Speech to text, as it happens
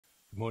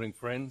Morning,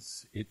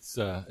 friends. It's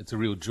a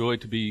real joy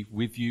to be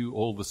with you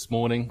all this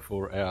morning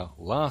for our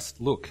last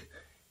look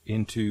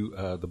into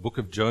the book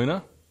of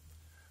Jonah.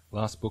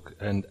 Last book,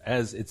 and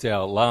as it's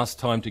our last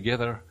time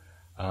together,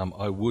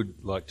 I would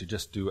like to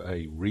just do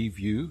a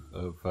review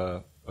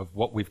of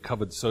what we've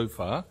covered so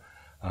far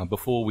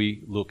before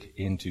we look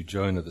into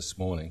Jonah this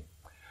morning.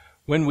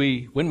 When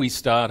we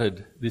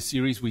started this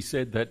series, we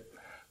said that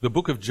the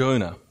book of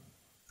Jonah,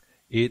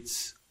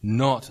 it's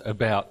not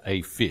about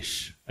a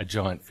fish, a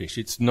giant fish.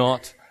 It's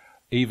not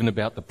even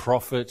about the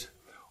prophet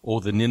or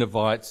the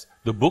Ninevites.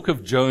 The book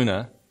of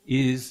Jonah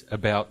is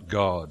about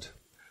God.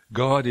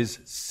 God is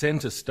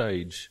center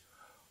stage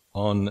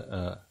on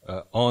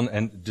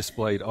and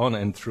displayed on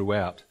and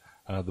throughout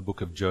the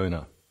book of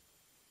Jonah.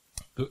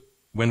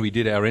 When we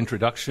did our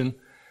introduction,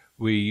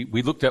 we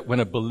looked at when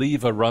a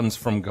believer runs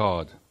from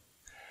God.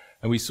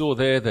 And we saw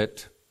there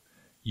that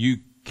you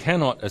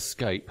cannot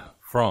escape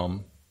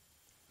from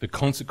the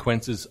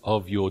consequences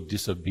of your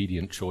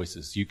disobedient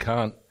choices. You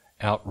can't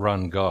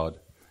outrun God.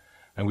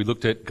 And we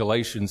looked at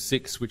Galatians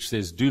 6, which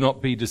says, do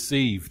not be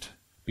deceived,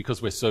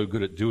 because we're so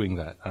good at doing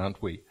that,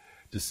 aren't we?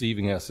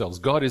 Deceiving ourselves.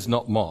 God is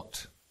not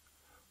mocked.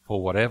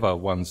 For whatever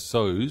one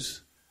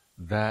sows,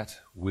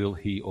 that will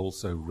he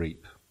also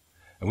reap.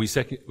 And we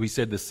said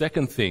the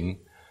second thing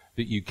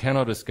that you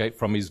cannot escape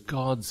from is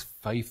God's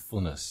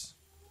faithfulness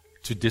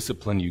to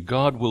discipline you.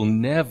 God will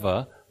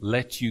never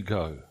let you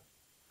go.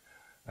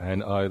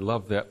 And I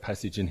love that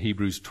passage in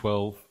Hebrews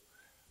 12.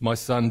 My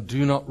son,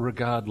 do not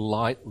regard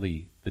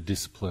lightly the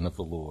discipline of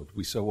the Lord.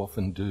 We so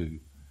often do.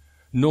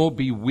 Nor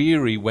be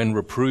weary when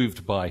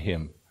reproved by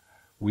him.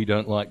 We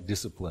don't like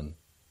discipline.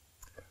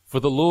 For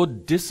the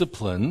Lord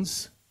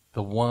disciplines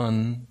the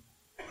one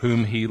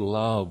whom he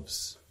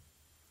loves.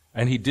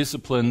 And he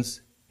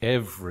disciplines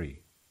every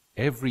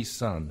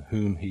son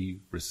whom he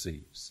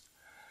receives.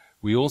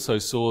 We also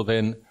saw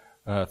then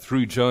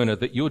through Jonah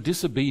that your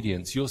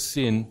disobedience, your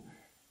sin,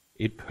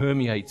 it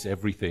permeates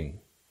everything.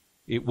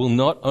 It will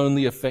not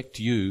only affect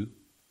you,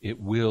 it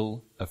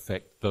will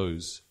affect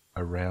those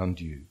around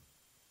you.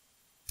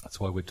 That's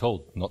why we're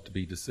told not to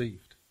be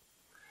deceived.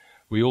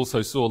 We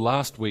also saw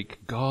last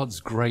week God's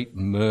great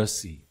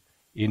mercy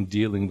in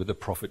dealing with the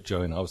prophet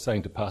Jonah. I was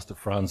saying to Pastor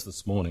Franz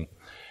this morning,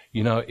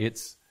 you know,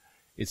 it's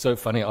so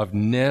funny. I've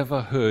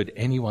never heard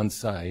anyone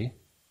say,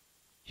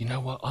 you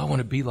know what, I want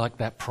to be like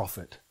that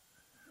prophet.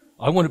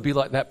 I want to be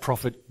like that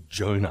prophet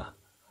Jonah.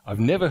 I've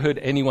never heard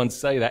anyone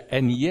say that,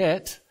 and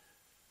yet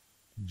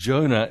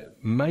Jonah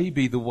may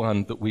be the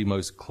one that we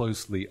most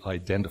closely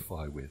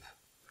identify with.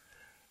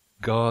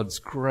 God's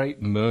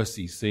great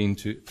mercy seen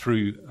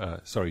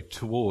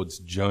towards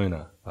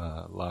Jonah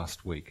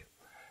last week.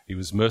 He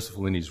was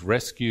merciful in his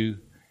rescue,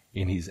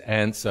 in his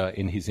answer,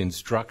 in his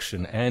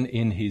instruction, and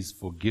in his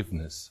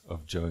forgiveness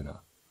of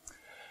Jonah.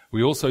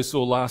 We also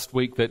saw last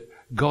week that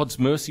God's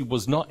mercy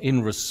was not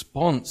in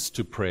response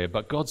to prayer,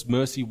 but God's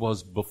mercy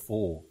was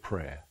before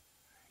prayer.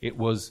 It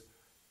was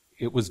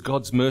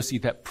God's mercy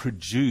that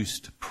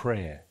produced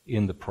prayer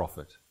in the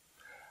prophet.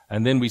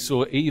 And then we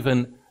saw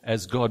even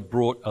as God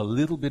brought a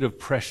little bit of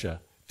pressure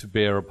to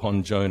bear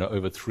upon Jonah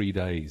over 3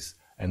 days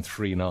and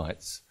 3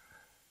 nights,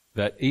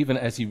 that even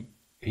as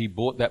he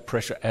brought that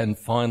pressure and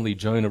finally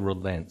Jonah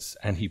relents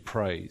and he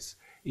prays,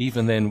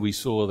 even then we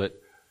saw that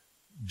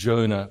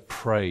Jonah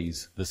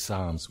prays the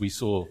Psalms. We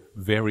saw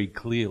very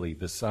clearly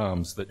the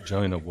Psalms that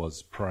Jonah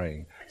was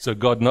praying. So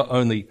God not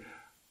only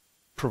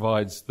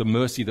provides the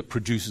mercy that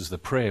produces the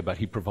prayer, but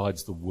he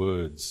provides the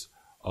words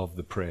of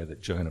the prayer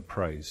that Jonah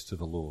prays to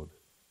the Lord.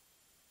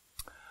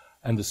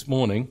 And this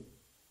morning,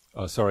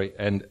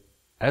 and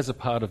as a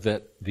part of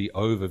that, the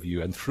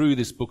overview, and through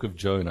this book of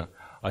Jonah,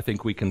 I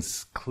think we can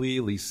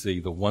clearly see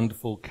the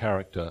wonderful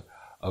character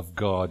of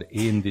God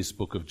in this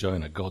book of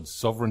Jonah. God's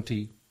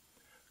sovereignty,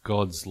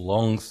 God's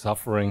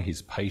long-suffering,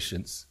 his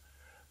patience,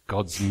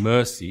 God's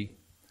mercy,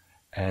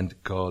 and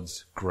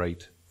God's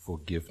great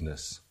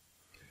forgiveness.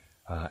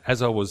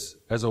 As I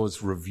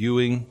was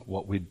reviewing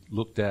what we'd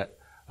looked at,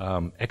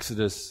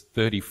 Exodus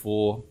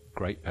 34,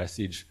 great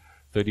passage,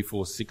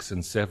 34, 6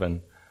 and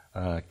 7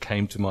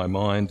 came to my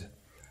mind,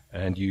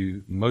 and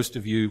most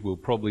of you will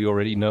probably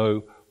already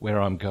know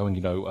where I'm going.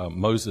 You know,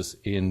 Moses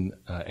in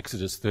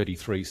Exodus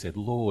 33 said,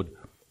 Lord,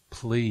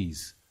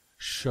 please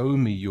show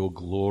me your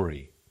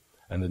glory.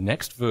 And the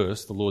next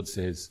verse, the Lord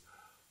says,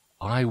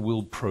 I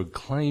will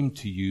proclaim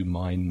to you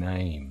my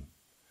name.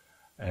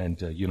 And,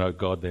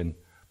 God then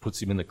puts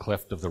him in the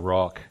cleft of the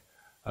rock,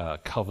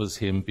 covers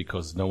him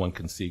because no one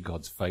can see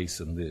God's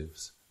face and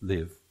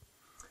live.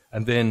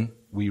 And then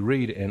we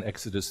read in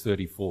Exodus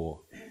 34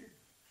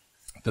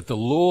 that the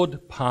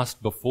Lord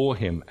passed before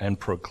him and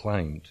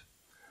proclaimed,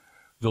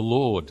 the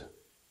Lord,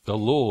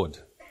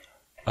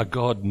 a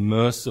God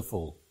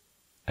merciful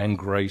and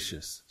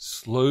gracious,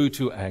 slow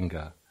to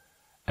anger,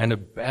 and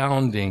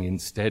abounding in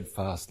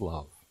steadfast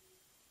love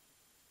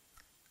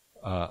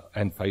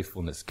and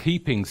faithfulness,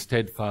 keeping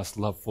steadfast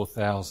love for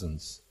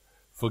thousands,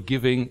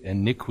 forgiving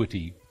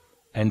iniquity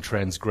and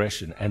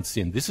transgression and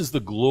sin. This is the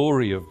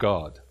glory of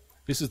God.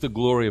 This is the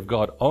glory of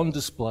God on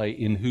display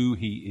in who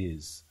he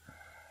is.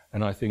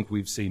 And I think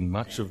we've seen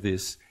much of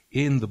this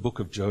in the book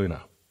of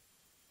Jonah.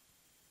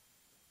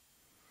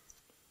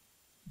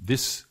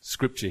 This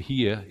scripture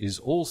here is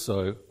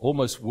also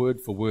almost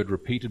word for word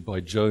repeated by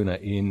Jonah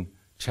in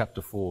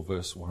chapter 4,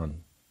 verse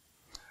 1,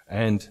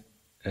 and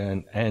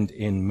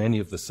in many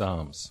of the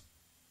Psalms.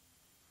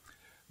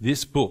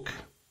 This book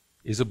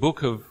is a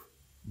book of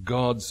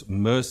God's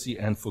mercy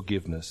and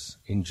forgiveness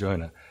in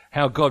Jonah.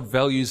 How God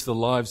values the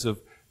lives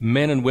of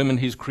men and women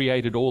he's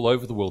created all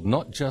over the world,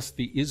 not just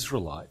the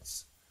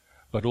Israelites,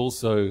 but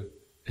also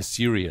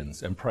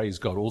Assyrians, and praise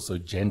God, also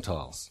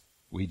Gentiles,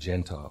 we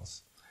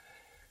Gentiles.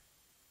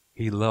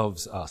 He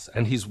loves us,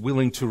 and he's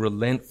willing to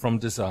relent from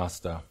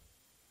disaster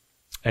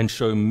and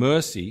show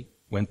mercy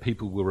when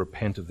people will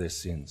repent of their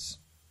sins.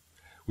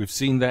 We've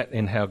seen that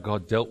in how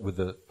God dealt with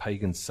the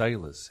pagan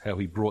sailors, how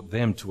he brought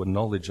them to a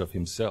knowledge of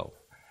himself,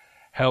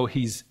 how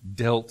he's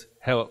dealt,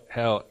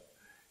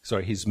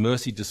 his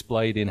mercy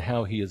displayed in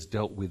how he has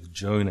dealt with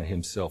Jonah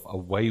himself, a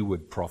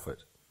wayward prophet.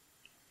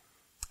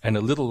 And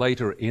a little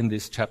later in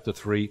this chapter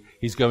 3,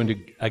 he's going to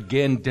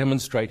again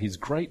demonstrate his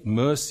great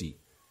mercy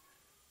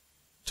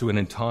to an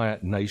entire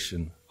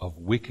nation of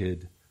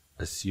wicked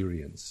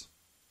Assyrians.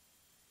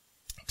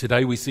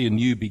 Today we see a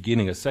new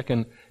beginning, a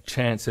second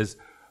chance as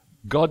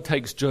God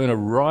takes Jonah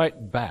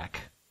right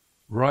back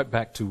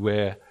to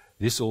where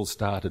this all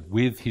started,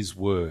 with his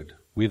word,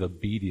 with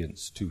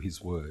obedience to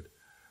his word.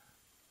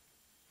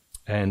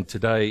 And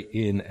today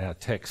in our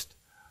text,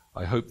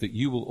 I hope that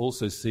you will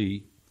also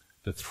see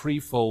the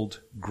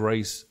threefold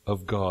grace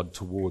of God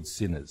towards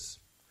sinners.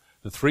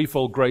 The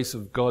threefold grace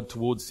of God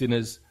towards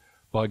sinners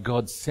by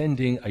God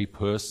sending a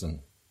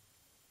person.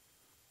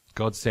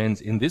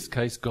 In this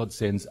case, God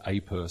sends a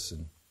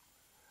person.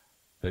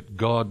 That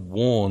God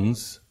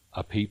warns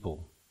a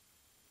people.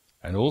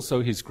 And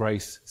also his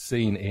grace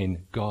seen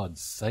in God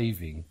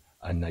saving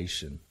a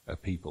nation, a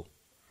people.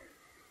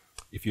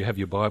 If you have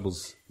your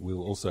Bibles,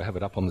 we'll also have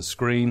it up on the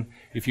screen.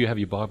 If you have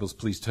your Bibles,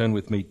 please turn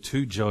with me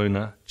to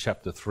Jonah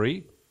chapter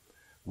 3.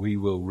 We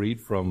will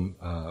read from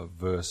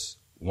verse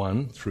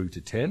 1 through to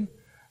 10,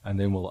 and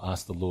then we'll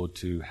ask the Lord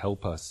to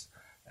help us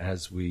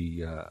as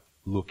we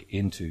look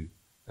into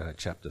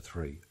chapter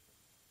 3.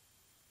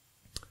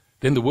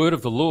 Then the word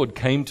of the Lord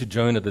came to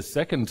Jonah the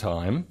second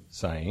time,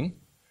 saying,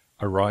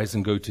 "Arise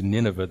and go to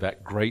Nineveh,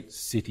 that great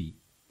city,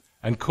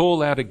 and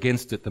call out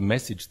against it the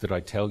message that I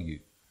tell you."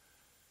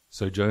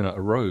 So Jonah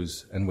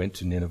arose and went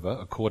to Nineveh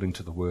according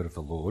to the word of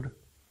the Lord.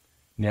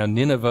 Now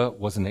Nineveh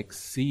was an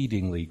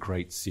exceedingly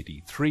great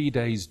city, 3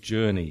 days'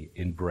 journey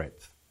in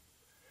breadth.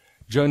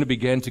 Jonah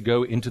began to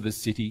go into the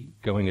city,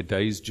 going a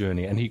day's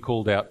journey, and he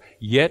called out,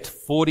 "Yet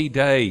 40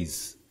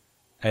 days,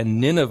 and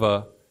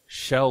Nineveh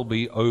shall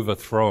be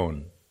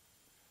overthrown."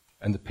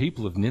 And the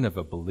people of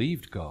Nineveh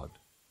believed God.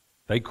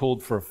 They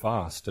called for a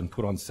fast and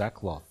put on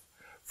sackcloth,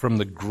 from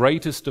the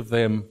greatest of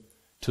them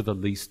to the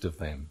least of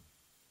them.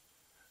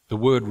 The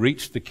word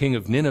reached the king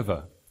of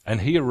Nineveh,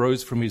 and he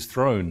arose from his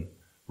throne,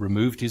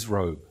 removed his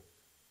robe,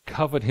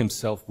 covered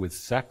himself with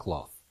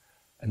sackcloth,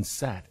 and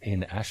sat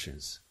in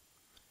ashes.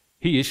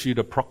 He issued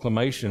a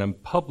proclamation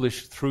and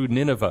published through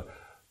Nineveh,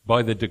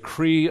 by the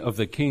decree of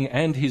the king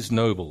and his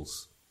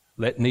nobles,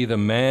 "Let neither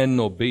man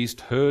nor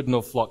beast, herd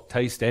nor flock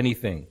taste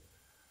anything.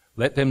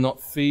 Let them not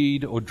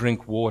feed or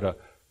drink water,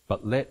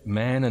 but let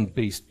man and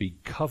beast be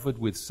covered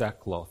with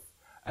sackcloth,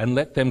 and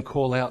let them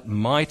call out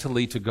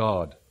mightily to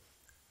God.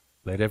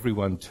 Let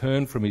everyone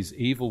turn from his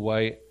evil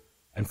way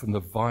and from the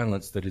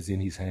violence that is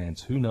in his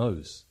hands." Who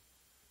knows?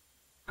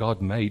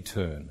 God may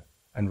turn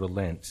and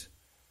relent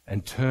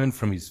and turn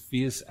from his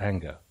fierce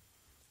anger,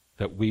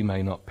 that we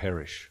may not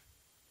perish.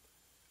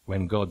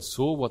 When God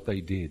saw what they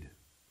did,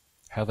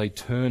 how they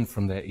turned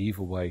from their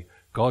evil way,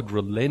 God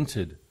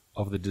relented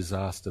of the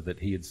disaster that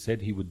he had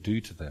said he would do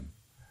to them,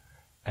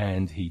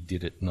 and he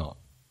did it not.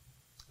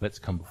 Let's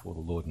come before the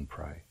Lord and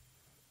pray.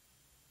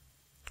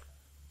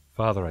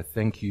 Father, I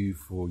thank you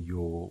for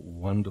your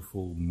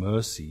wonderful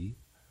mercy,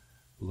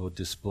 Lord,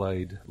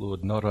 displayed,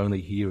 Lord, not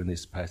only here in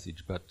this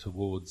passage, but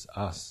towards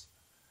us.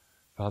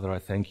 Father, I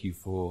thank you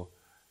for,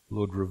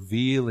 Lord,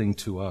 revealing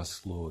to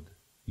us, Lord,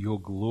 your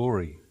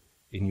glory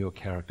in your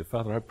character.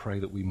 Father, I pray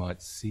that we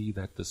might see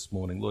that this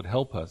morning. Lord,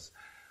 help us.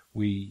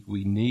 We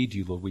need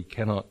you, Lord. We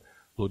cannot,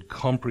 Lord,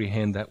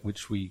 comprehend that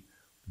which we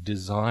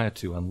desire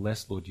to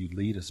unless, Lord, you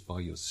lead us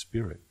by your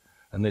Spirit,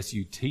 unless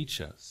you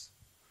teach us.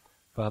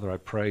 Father, I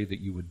pray that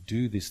you would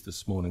do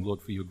this morning,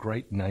 Lord, for your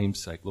great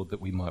name's sake, Lord,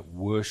 that we might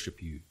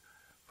worship you.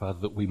 Father,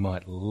 that we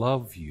might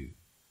love you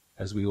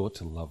as we ought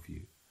to love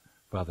you.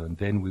 Father, and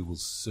then we will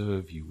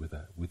serve you with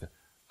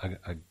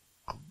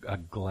a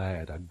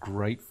glad, a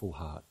grateful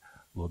heart,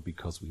 Lord,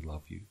 because we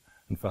love you.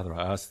 And Father,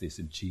 I ask this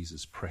in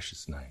Jesus'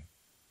 precious name.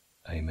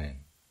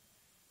 Amen.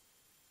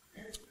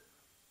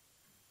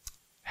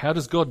 How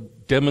does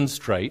God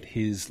demonstrate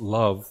his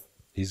love,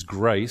 his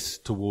grace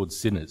towards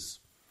sinners?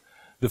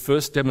 The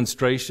first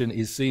demonstration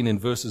is seen in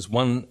verses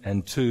 1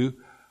 and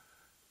 2,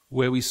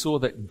 where we saw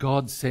that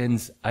God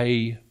sends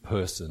a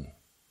person.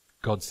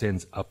 God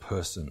sends a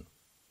person.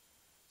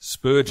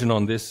 Spurgeon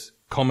on this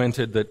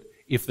commented that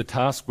if the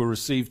task were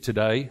received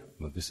today,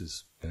 well, this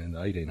is in the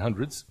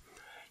 1800s,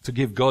 to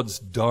give God's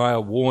dire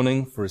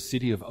warning for a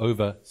city of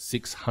over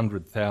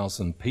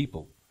 600,000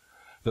 people,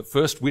 that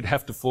first we'd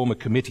have to form a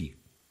committee,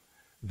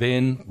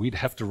 then we'd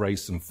have to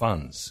raise some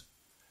funds,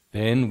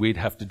 then we'd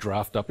have to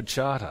draft up a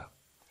charter,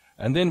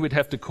 and then we'd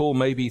have to call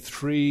maybe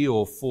 300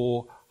 or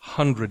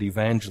 400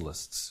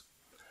 evangelists.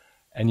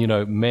 And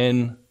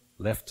men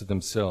left to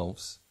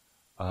themselves,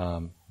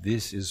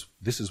 this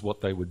is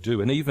what they would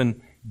do. And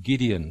even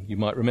Gideon, you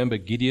might remember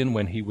Gideon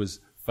when he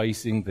was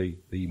facing the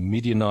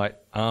Midianite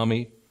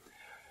army.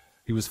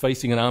 He was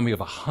facing an army of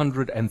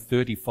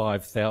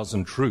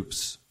 135,000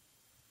 troops.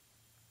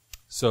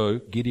 So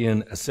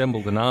Gideon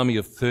assembled an army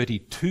of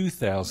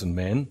 32,000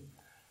 men,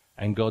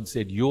 and God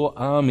said, "Your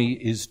army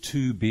is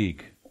too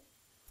big.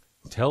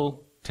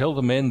 Tell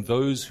the men,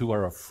 those who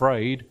are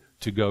afraid,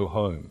 to go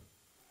home."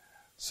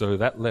 So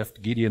that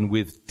left Gideon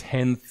with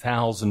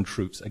 10,000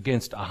 troops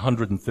against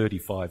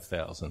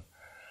 135,000.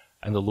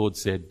 And the Lord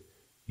said,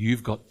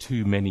 "You've got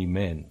too many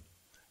men."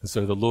 And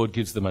so the Lord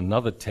gives them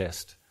another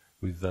test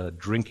with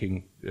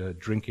drinking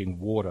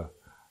water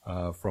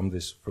from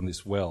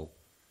this well.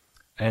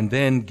 And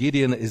then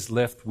Gideon is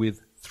left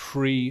with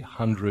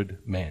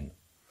 300 men.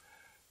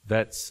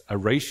 That's a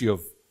ratio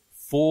of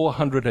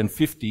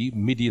 450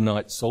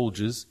 Midianite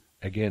soldiers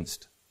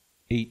against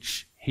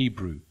each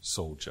Hebrew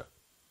soldier.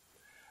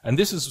 And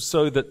this is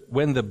so that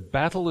when the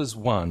battle is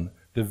won,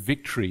 the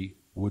victory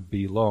would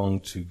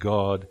belong to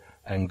God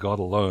and God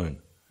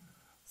alone.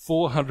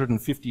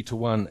 450 to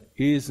 1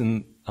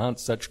 aren't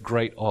such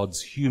great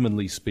odds,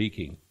 humanly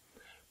speaking.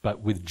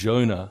 But with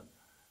Jonah,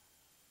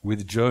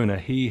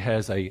 he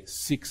has a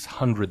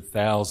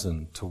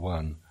 600,000 to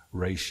 1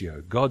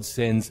 ratio. God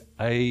sends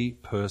a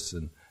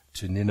person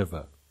to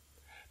Nineveh.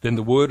 Then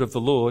the word of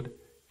the Lord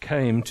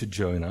came to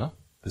Jonah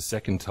the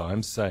second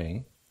time,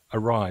 saying,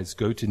 "Arise,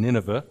 go to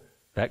Nineveh,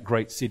 that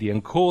great city,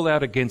 and call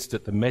out against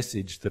it the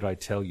message that I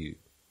tell you."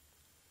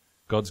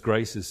 God's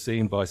grace is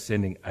seen by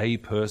sending a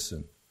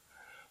person.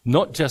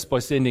 Not just by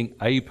sending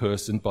a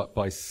person, but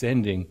by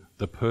sending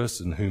the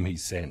person whom he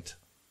sent,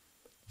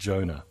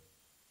 Jonah.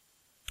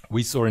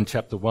 We saw in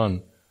chapter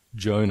 1,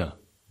 Jonah,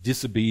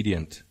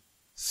 disobedient,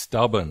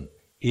 stubborn,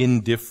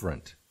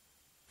 indifferent,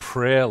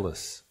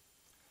 prayerless.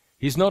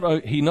 He not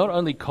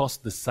only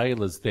cost the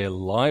sailors their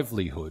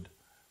livelihood,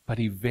 but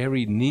he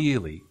very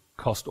nearly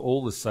cost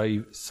all the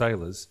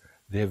sailors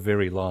their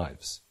very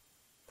lives.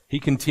 He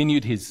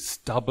continued his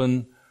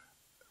stubborn,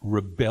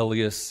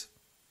 rebellious,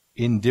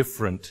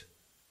 indifference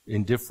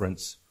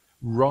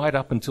right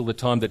up until the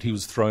time that he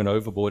was thrown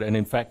overboard. And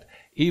in fact,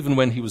 even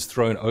when he was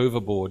thrown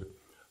overboard,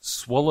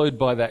 swallowed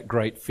by that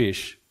great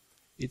fish,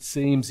 it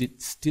seems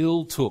it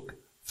still took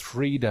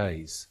 3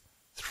 days,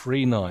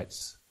 3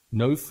 nights,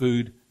 no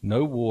food,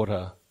 no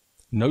water,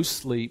 no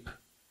sleep,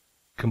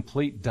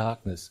 complete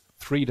darkness,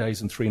 3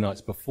 days and 3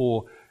 nights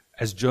before,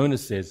 as Jonah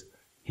says,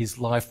 his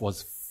life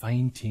was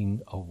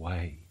fainting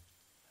away.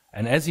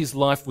 And as his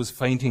life was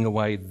fainting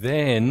away,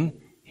 then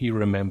he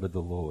remembered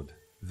the Lord.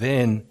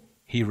 Then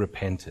he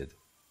repented.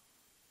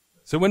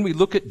 So when we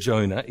look at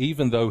Jonah,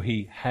 even though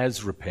he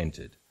has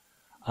repented,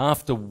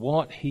 after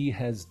what he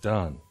has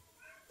done,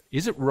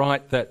 is it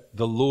right that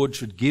the Lord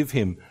should give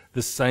him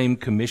the same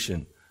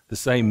commission, the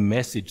same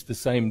message, the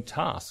same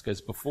task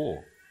as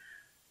before?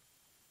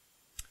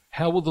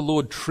 How will the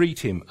Lord treat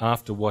him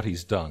after what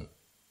he's done?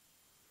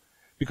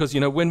 Because,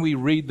 when we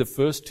read the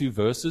first 2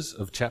 verses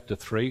of chapter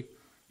 3,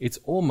 it's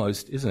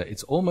almost, isn't it?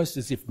 It's almost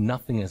as if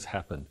nothing has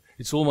happened.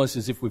 It's almost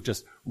as if we've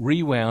just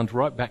rewound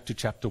right back to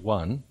chapter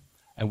 1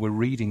 and we're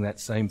reading that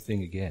same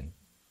thing again.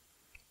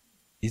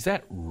 Is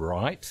that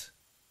right?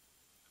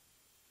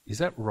 Is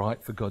that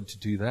right for God to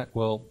do that?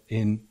 Well,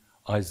 in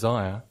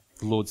Isaiah,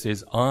 the Lord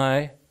says,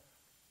 I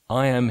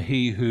am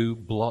he who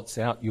blots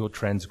out your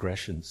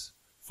transgressions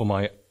for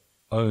my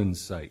own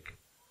sake,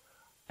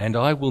 and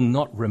I will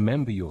not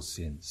remember your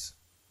sins.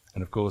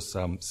 And of course,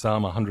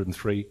 Psalm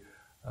 103,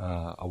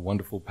 a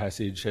wonderful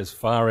passage, as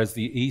far as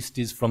the east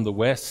is from the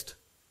west,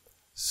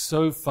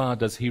 so far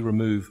does he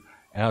remove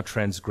our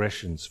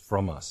transgressions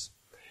from us.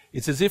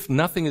 It's as if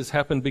nothing has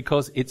happened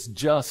because it's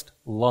just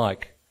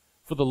like,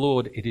 for the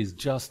Lord, it is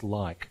just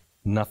like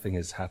nothing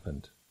has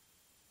happened.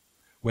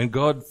 When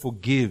God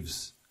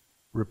forgives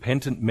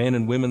repentant men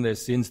and women their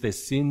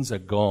sins are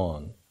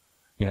gone.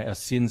 Our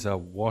sins are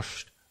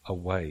washed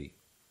away.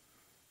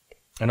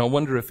 And I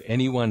wonder if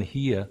anyone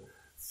here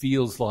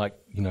feels like,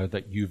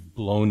 that you've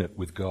blown it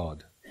with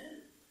God.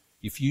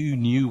 If you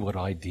knew what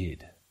I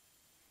did,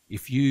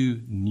 if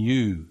you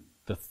knew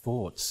the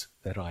thoughts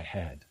that I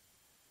had,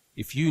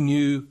 if you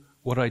knew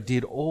what I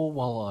did all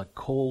while I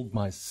called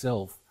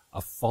myself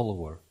a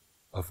follower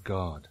of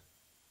God,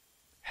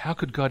 how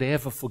could God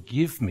ever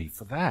forgive me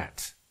for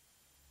that?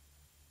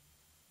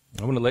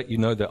 I want to let you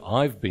know that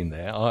I've been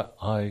there.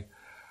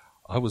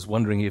 I was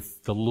wondering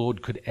if the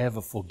Lord could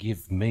ever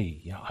forgive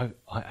me.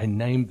 I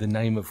named the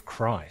name of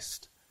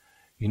Christ.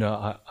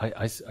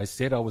 I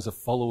said I was a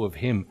follower of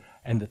him,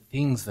 and the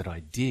things that I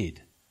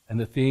did and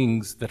the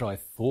things that I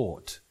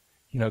thought,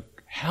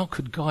 how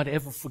could God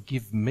ever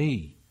forgive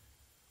me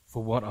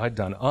for what I'd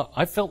done?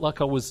 I felt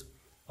like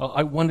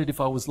I wondered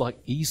if I was like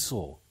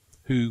Esau,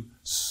 who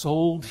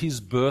sold his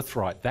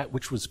birthright, that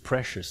which was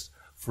precious,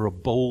 for a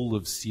bowl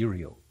of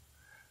cereal.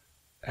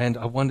 And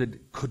I wondered,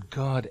 could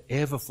God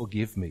ever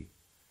forgive me?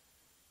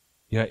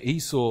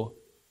 Esau,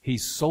 he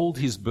sold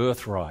his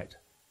birthright,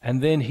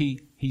 and then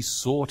he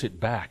sought it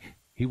back.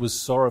 He was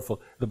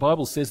sorrowful. The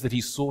Bible says that he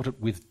sought it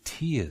with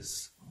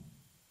tears,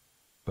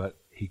 but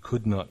he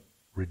could not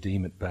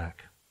redeem it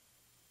back.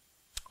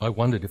 I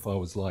wondered if I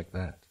was like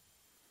that.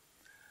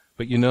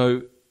 But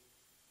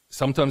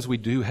sometimes we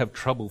do have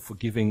trouble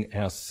forgiving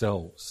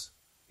ourselves.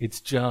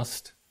 It's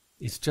just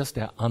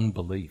our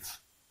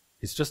unbelief.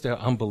 It's just our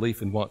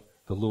unbelief in what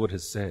the Lord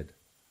has said.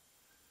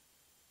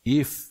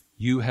 If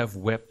you have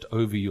wept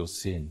over your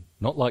sin,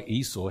 not like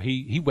Esau,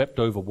 he wept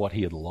over what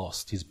he had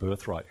lost, his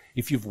birthright.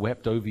 If you've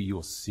wept over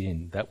your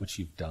sin, that which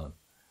you've done,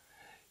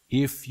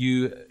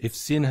 if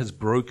sin has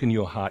broken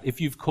your heart, if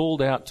you've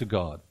called out to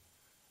God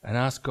and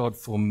asked God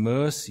for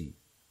mercy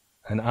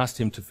and asked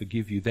him to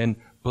forgive you, then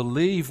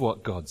believe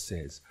what God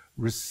says.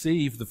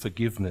 Receive the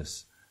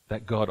forgiveness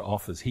that God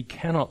offers. He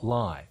cannot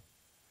lie.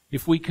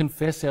 If we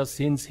confess our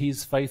sins, he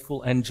is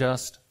faithful and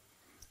just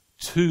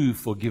to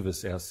forgive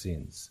us our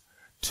sins,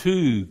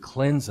 to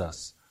cleanse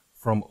us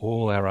from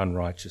all our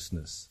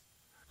unrighteousness.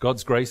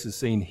 God's grace is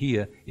seen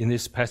here in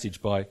this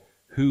passage by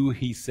who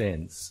he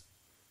sends: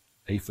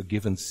 a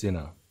forgiven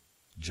sinner,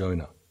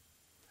 Jonah.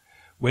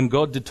 When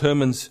God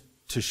determines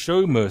to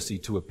show mercy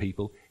to a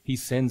people, he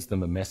sends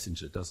them a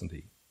messenger, doesn't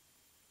he?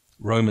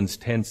 Romans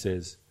 10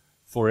 says,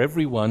 For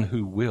everyone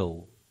who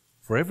will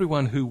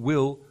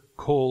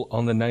call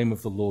on the name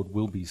of the Lord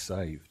will be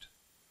saved.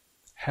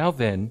 How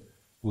then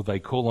will they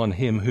call on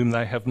him whom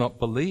they have not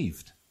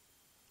believed?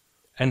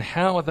 And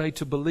how are they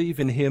to believe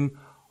in him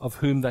of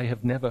whom they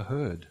have never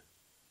heard?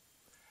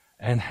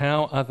 And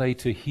how are they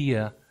to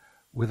hear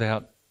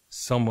without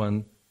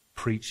someone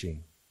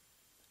preaching?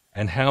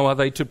 And how are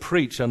they to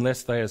preach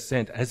unless they are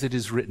sent? As it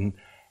is written,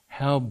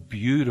 how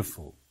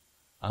beautiful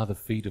are the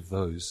feet of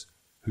those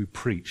who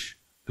preach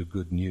the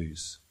good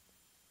news.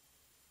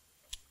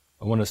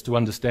 I want us to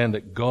understand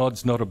that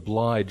God's not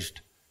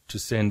obliged to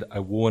send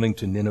a warning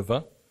to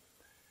Nineveh.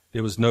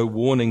 There was no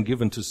warning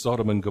given to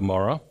Sodom and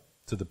Gomorrah,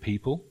 to the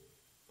people.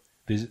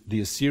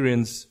 The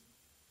Assyrians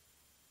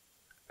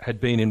had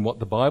been in what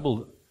the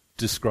Bible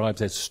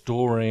describes as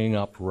storing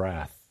up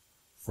wrath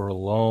for a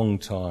long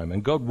time.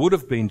 And God would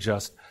have been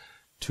just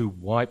to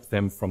wipe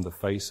them from the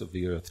face of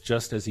the earth,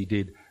 just as he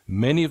did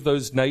many of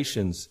those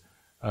nations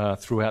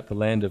throughout the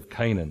land of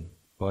Canaan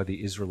by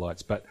the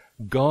Israelites. But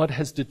God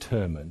has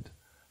determined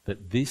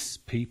that this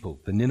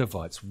people, the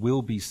Ninevites,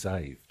 will be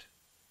saved.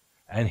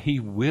 And he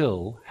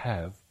will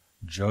have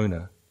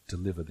Jonah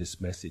deliver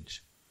this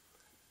message.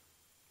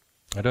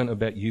 I don't know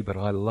about you, but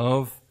I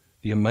love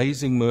the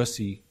amazing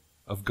mercy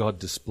of God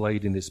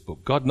displayed in this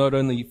book. God not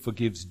only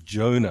forgives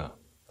Jonah,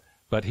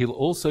 but he'll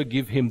also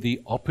give him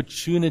the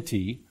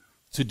opportunity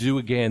to do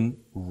again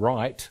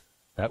right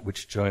that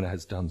which Jonah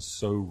has done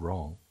so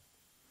wrong.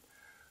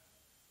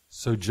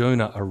 So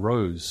Jonah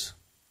arose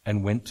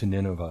and went to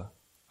Nineveh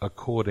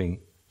according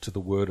to the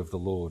word of the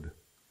Lord.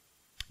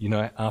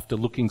 After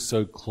looking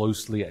so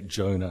closely at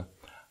Jonah,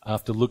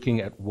 after looking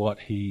at what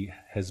he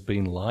has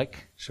been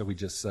like, shall we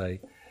just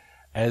say,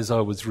 as I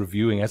was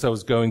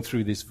going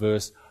through this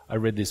verse, I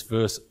read this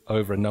verse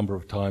over a number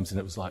of times, and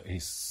it was like,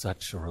 it's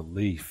such a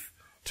relief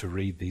to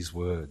read these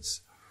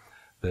words,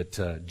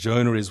 that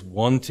Jonah is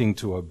wanting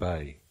to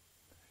obey.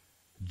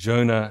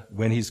 Jonah,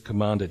 when he's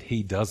commanded,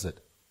 he does it.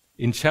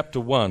 In chapter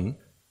 1,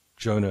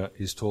 Jonah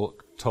is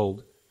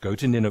told, go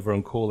to Nineveh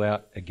and call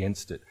out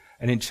against it.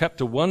 And in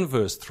chapter 1,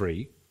 verse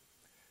 3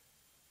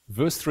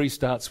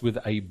 starts with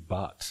a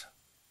but.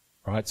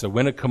 Right? So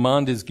when a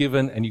command is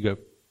given and you go,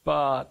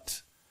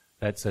 but,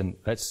 that's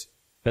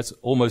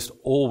almost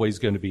always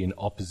going to be in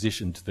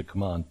opposition to the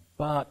command.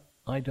 But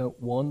I don't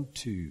want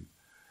to.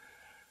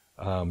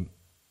 And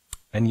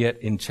yet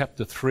in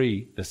chapter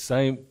 3,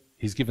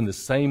 he's given the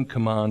same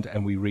command,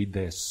 and we read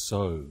there,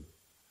 so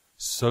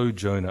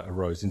Jonah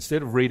arose.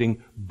 Instead of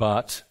reading,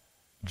 but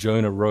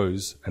Jonah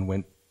rose and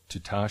went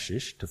to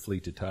Tarshish, to flee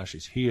to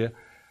Tarshish. Here,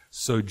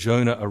 so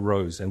Jonah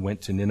arose and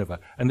went to Nineveh.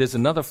 And there's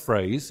another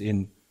phrase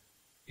in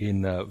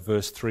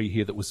verse 3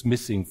 here that was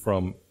missing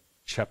from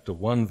chapter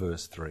 1,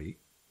 verse 3.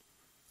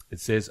 It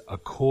says,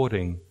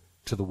 according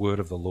to the word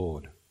of the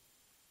Lord.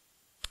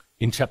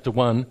 In chapter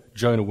 1,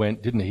 Jonah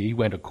went, didn't he? He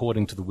went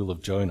according to the will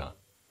of Jonah.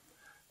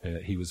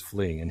 He was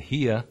fleeing. And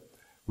here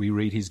we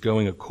read he's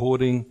going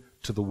according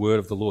to the word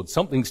of the Lord.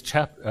 Something's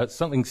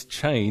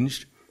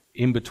changed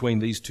in between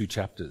these two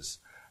chapters.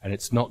 And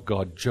it's not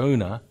God.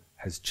 Jonah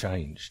has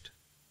changed.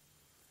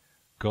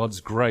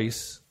 God's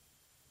grace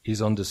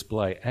is on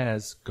display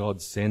as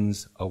God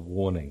sends a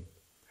warning.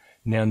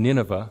 Now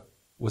Nineveh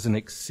was an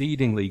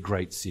exceedingly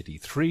great city,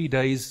 3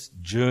 days'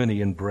 journey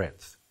in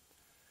breadth.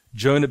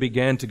 Jonah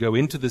began to go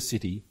into the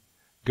city,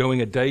 going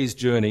a day's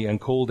journey,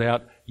 and called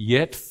out,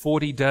 yet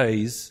 40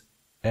 days,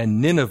 and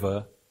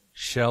Nineveh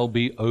shall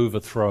be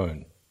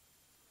overthrown.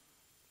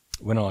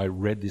 when I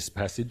read this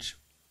passage,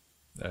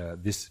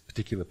 this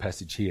particular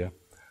passage here,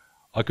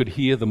 I could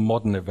hear the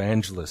modern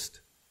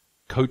evangelist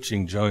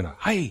coaching Jonah.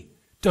 Hey,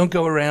 don't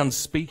go around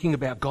speaking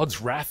about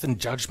God's wrath and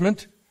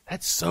judgment.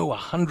 That's so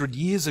 100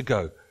 years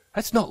ago.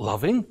 That's not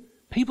loving.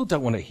 People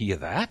don't want to hear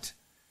that.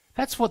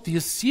 That's what the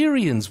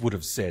Assyrians would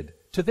have said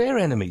to their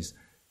enemies.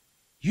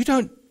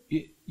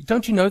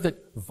 Don't you know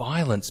that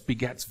violence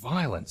begets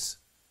violence?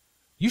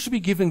 You should be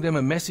giving them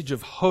a message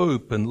of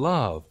hope and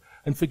love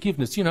and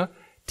forgiveness,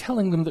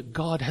 telling them that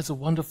God has a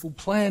wonderful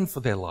plan for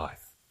their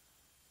life.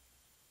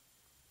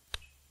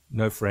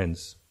 No,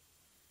 friends,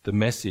 the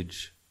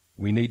message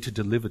we need to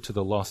deliver to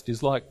the lost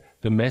is like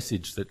the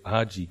message that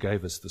RG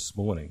gave us this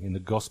morning in the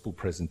gospel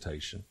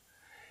presentation.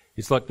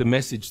 It's like the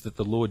message that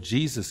the Lord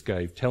Jesus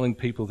gave, telling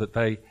people that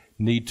they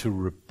need to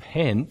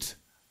repent,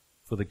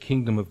 for the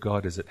kingdom of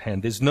God is at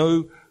hand. There's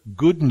no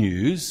good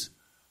news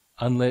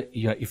unless,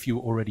 if you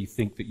already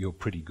think that you're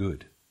pretty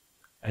good.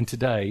 And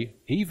today,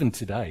 even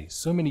today,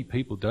 so many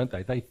people, don't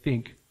they? They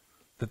think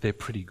that they're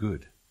pretty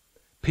good.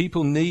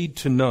 People need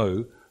to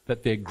know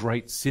that they're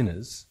great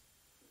sinners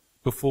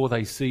before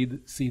they see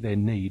their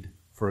need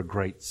for a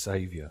great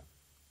Saviour.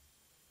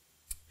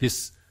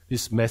 This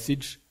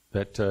message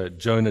that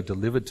Jonah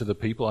delivered to the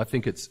people, I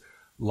think it's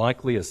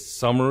likely a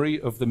summary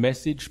of the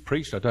message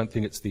preached. I don't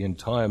think it's the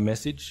entire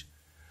message.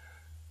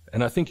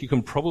 And I think you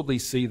can probably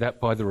see that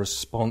by the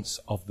response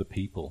of the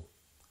people.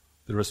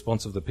 The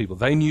response of the people.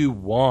 They knew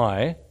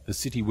why the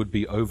city would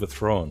be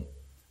overthrown,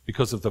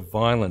 because of the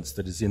violence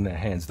that is in their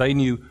hands. They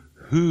knew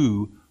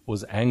who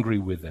was angry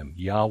with them,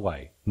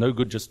 Yahweh. No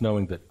good just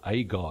knowing that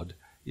a God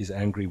is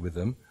angry with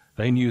them.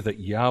 They knew that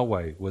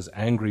Yahweh was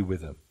angry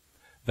with them.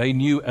 They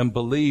knew and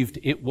believed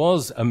it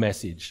was a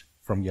message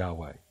from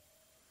Yahweh.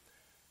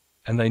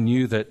 And they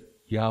knew that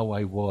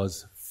Yahweh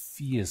was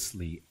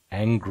fiercely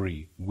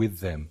angry with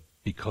them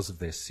because of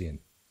their sin.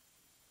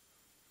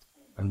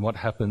 And what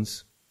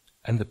happens?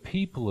 And the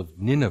people of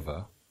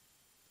Nineveh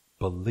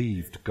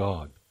believed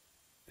God.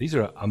 These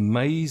are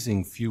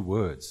amazing few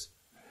words.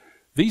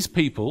 These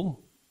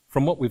people,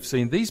 from what we've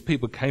seen, these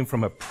people came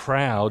from a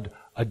proud,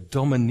 a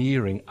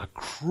domineering, a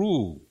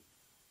cruel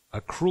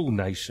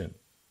nation.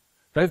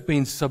 They've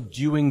been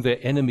subduing their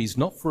enemies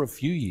not for a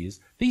few years.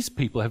 These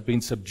people have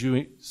been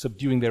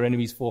subduing their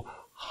enemies for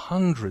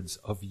hundreds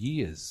of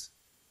years.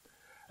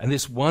 And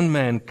this one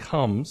man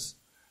comes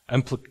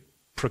and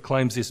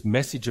proclaims this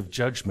message of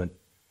judgment.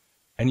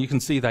 And you can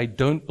see they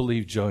don't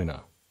believe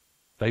Jonah.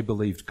 They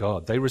believed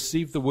God. They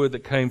received the word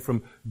that came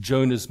from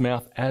Jonah's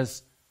mouth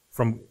as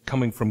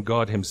coming from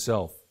God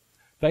himself.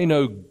 They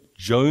know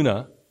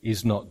Jonah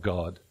is not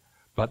God,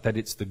 but that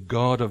it's the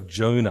God of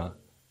Jonah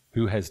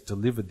who has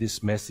delivered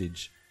this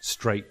message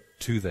straight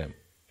to them.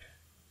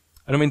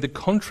 And I mean, the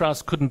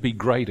contrast couldn't be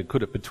greater,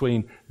 could it,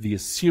 between the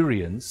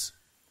Assyrians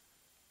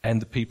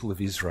and the people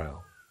of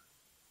Israel?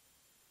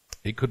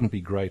 It couldn't be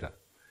greater.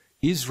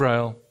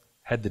 Israel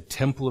had the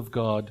temple of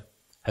God,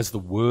 has the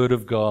word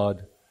of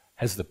God,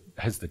 has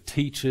the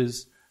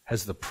teachers,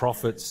 has the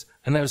prophets,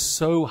 and they were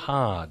so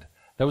hard.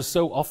 They were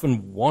so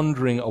often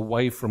wandering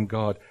away from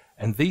God.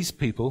 And these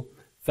people,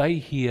 they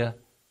hear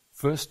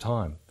the first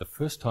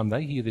time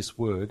they hear this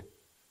word,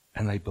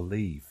 and they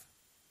believe.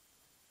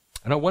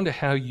 And I wonder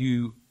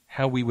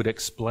how we would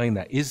explain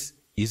that. Is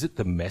it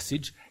the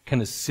message?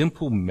 Can a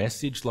simple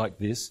message like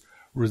this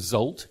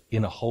result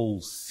in a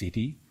whole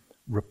city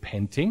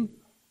repenting?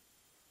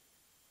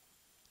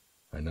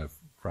 I know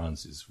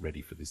Franz is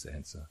ready for this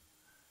answer.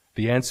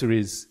 The answer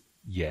is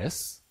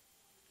yes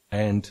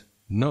and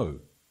no.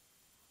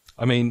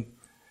 I mean,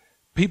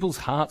 people's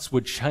hearts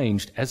were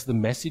changed as the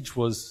message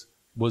was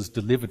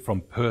delivered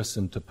from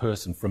person to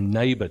person, from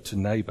neighbor to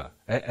neighbor,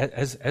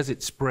 as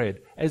it spread,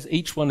 as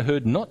each one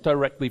heard not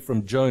directly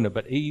from Jonah,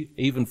 but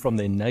even from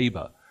their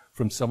neighbor,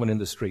 from someone in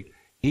the street.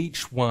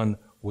 Each one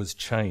was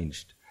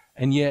changed.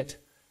 And yet,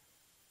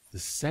 the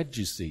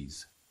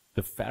Sadducees,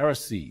 the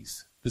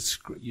Pharisees,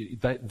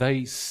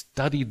 they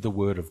studied the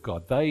Word of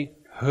God. They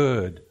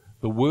heard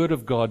the Word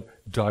of God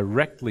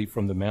directly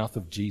from the mouth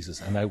of Jesus,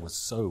 and they were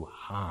so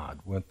hard,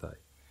 weren't they?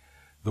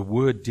 The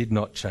Word did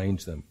not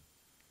change them.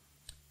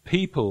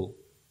 People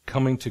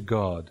coming to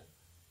God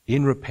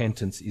in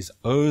repentance is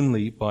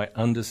only by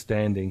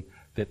understanding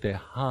that their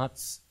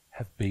hearts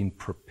have been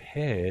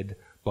prepared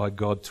by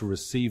God to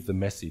receive the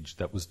message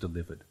that was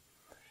delivered.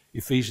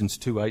 Ephesians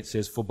 2:8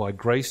 says, "For by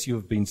grace you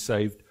have been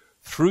saved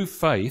through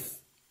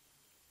faith,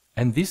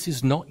 and this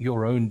is not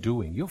your own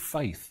doing." Your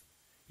faith,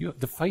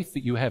 the faith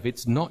that you have,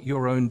 it's not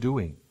your own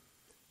doing.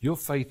 Your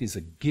faith is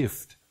a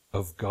gift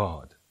of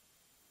God.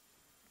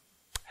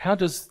 How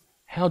does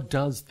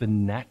the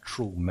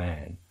natural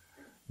man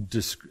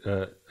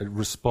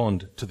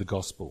respond to the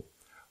gospel?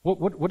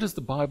 What does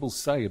the Bible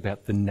say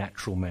about the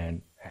natural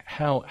man?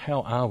 How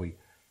are we?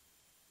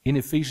 In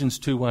Ephesians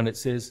 2:1 it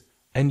says,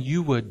 "And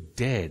you were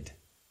dead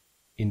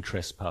in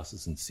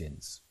trespasses and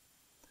sins."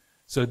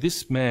 So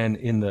this man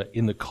in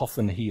the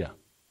coffin here,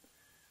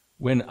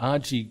 when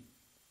RG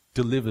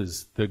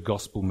delivers the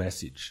gospel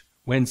message,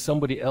 when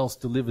somebody else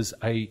delivers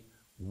a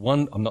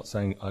I'm not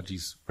saying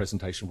Archie's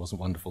presentation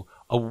wasn't wonderful,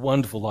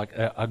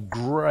 a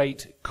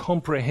great,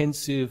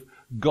 comprehensive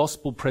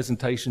gospel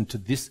presentation to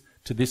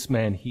this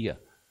man here.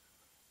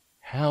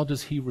 How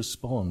does he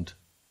respond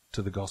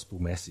to the gospel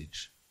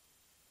message?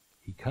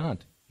 He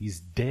can't. He's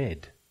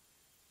dead.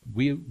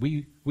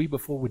 We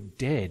before were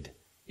dead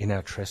in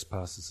our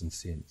trespasses and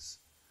sins.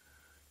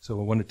 So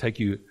I want to take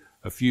you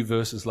a few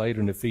verses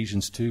later in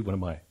Ephesians 2, one of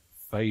my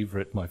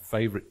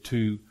favorite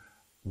two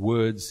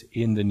words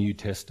in the New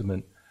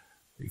Testament.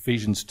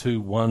 Ephesians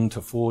 2,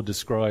 1-4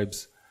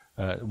 describes,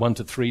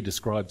 1-3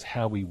 describes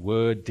how we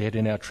were dead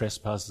in our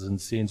trespasses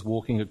and sins,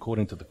 walking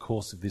according to the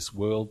course of this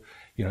world,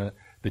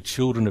 the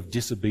children of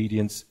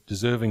disobedience,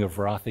 deserving of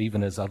wrath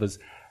even as others.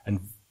 And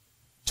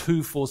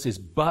 2:4 says,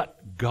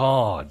 but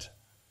God,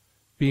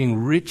 being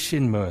rich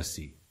in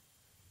mercy,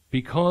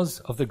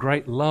 because of the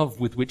great love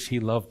with which he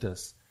loved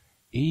us,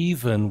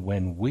 even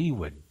when we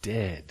were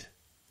dead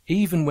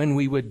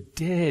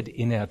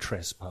in our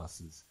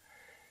trespasses,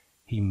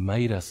 he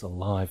made us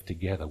alive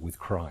together with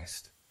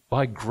Christ.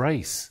 By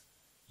grace,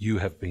 you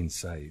have been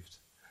saved.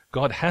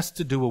 God has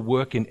to do a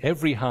work in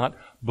every heart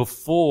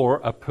before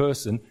a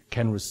person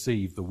can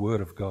receive the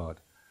word of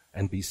God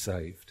and be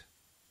saved.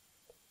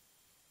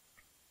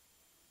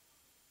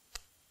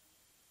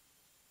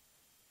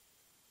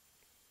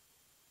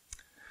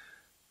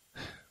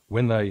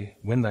 When they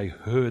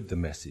heard the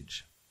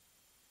message,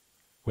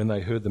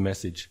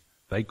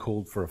 they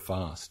called for a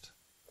fast.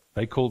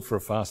 They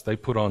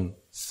put on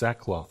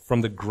sackcloth,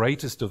 from the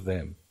greatest of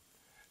them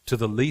to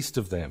the least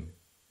of them.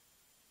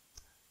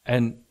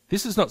 And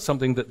this is not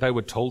something that they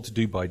were told to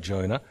do by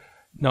Jonah.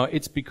 No,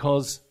 it's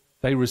because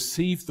they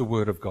received the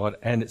word of God,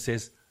 and it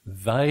says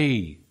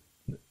they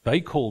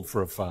called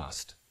for a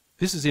fast.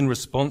 This is in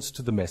response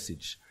to the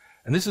message.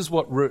 And this is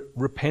what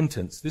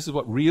repentance, this is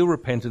what real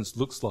repentance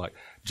looks like.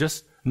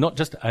 Not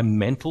just a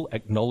mental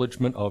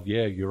acknowledgement of,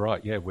 yeah, you're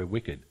right, yeah, we're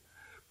wicked.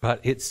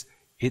 But it's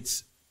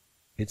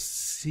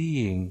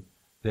seeing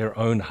their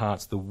own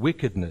hearts, the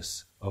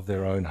wickedness of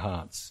their own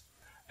hearts.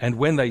 And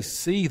when they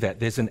see that,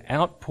 there's an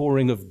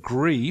outpouring of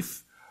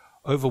grief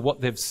over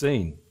what they've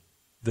seen,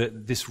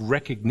 this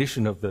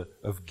recognition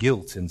of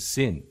guilt and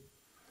sin.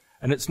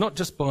 And it's not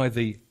just by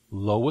the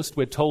lowest,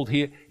 we're told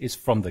here, is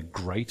from the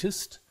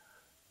greatest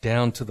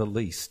down to the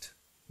least.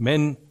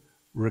 Men,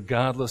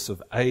 regardless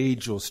of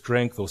age or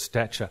strength or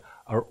stature,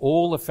 are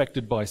all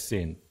affected by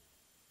sin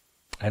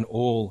and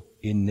all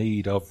in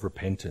need of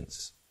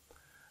repentance.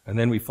 And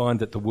then we find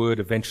that the word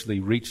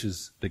eventually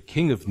reaches the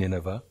king of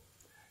Nineveh,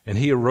 and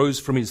he arose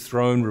from his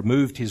throne,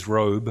 removed his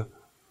robe,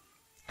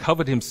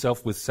 covered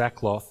himself with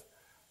sackcloth,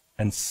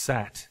 and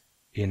sat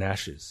in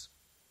ashes.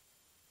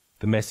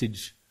 The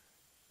message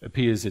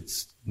appears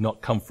it's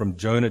not come from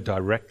Jonah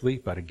directly,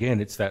 but again,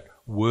 it's that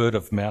word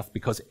of mouth,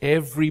 because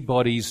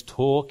everybody's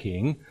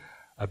talking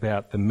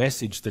about the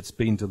message that's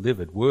been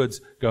delivered. Words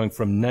going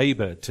from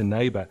neighbor to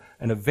neighbor,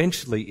 and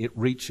eventually it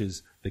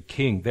reaches the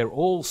king. They're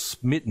all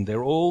smitten.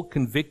 They're all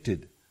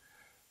convicted.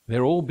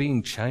 They're all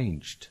being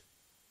changed.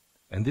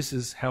 And this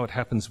is how it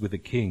happens with a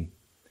king.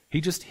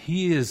 He just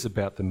hears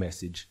about the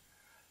message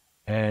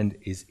and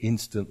is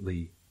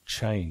instantly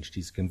changed.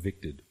 He's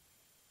convicted.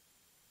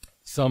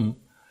 Some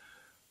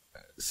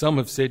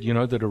have said,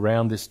 that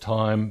around this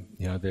time,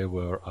 there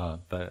were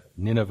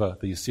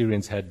the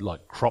Assyrians had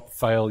like crop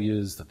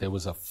failures, that there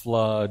was a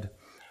flood,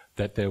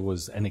 that there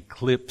was an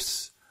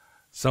eclipse.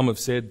 Some have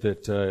said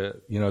that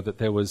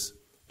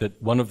that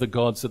one of the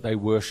gods that they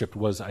worshipped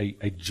was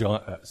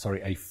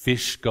a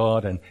fish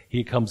god, and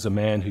here comes a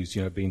man who's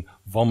been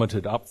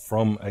vomited up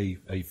from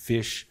a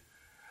fish.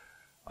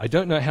 I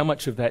don't know how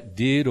much of that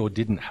did or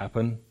didn't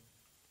happen,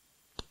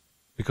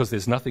 because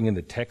there's nothing in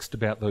the text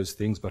about those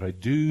things, but I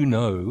do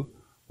know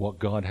what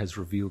God has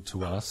revealed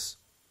to us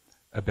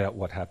about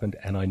what happened,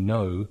 and I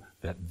know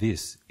that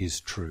this is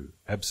true,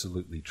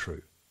 absolutely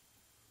true.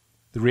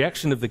 The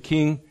reaction of the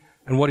king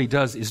and what he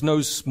does is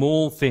no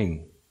small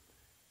thing.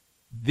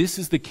 This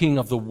is the king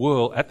of the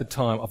world, at the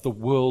time, of the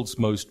world's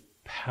most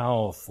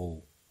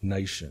powerful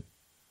nation.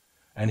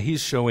 And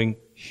he's showing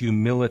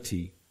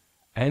humility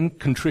and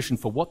contrition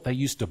for what they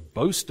used to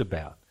boast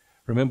about.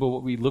 Remember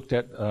what we looked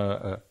at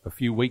a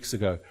few weeks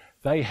ago?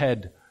 They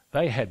had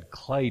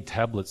clay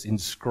tablets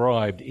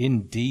inscribed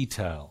in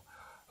detail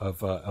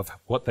of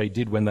what they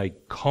did when they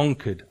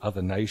conquered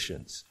other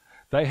nations.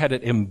 They had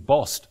it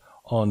embossed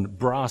on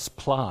brass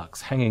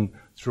plaques hanging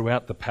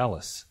throughout the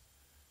palace.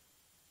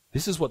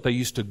 This is what they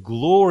used to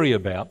glory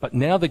about, but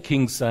now the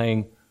king's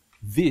saying,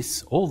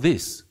 all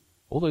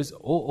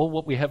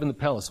what we have in the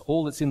palace,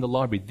 all that's in the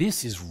library,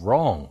 this is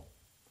wrong.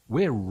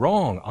 We're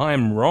wrong.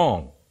 I'm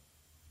wrong.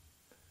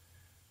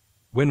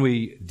 When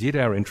we did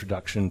our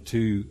introduction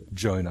to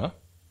Jonah,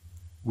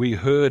 we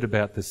heard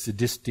about the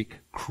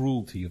sadistic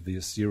cruelty of the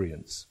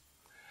Assyrians.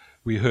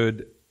 We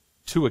heard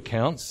two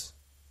accounts,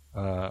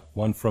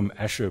 one from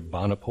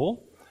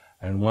Ashurbanipal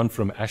and one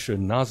from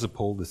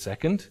Ashurnazirpal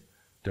II.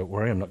 Don't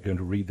worry, I'm not going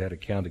to read that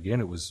account again.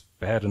 It was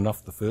bad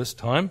enough the first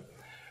time.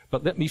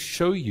 But let me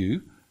show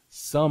you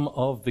some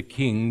of the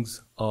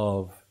kings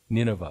of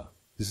Nineveh.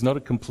 This is not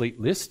a complete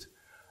list.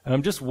 And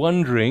I'm just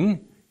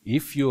wondering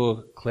if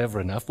you're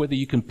clever enough, whether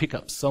you can pick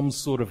up some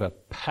sort of a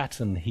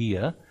pattern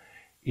here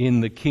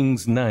in the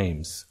king's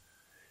names.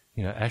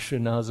 You know,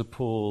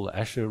 Ashurnazarpal,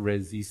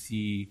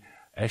 Ashur-rezisi,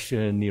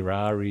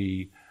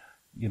 Ashur-nirari.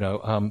 You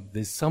know,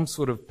 there's some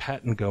sort of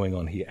pattern going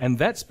on here. And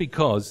that's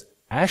because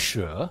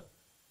Ashur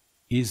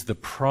is the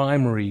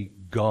primary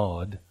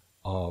god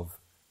of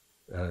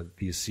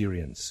the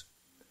Assyrians.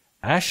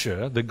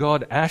 Ashur, the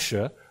god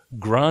Ashur,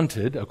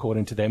 granted,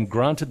 according to them,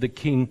 granted the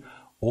king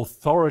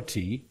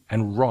authority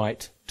and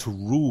right to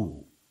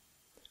rule.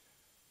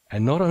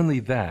 And not only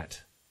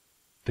that,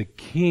 the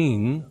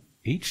king,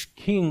 each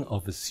king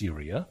of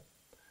Assyria,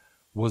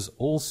 was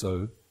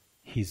also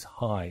his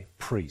high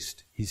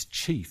priest, his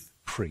chief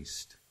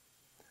priest.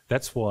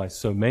 That's why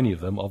so many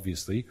of them,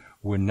 obviously,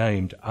 were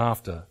named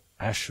after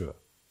Ashur.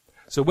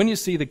 So when you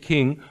see the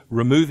king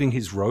removing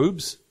his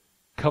robes,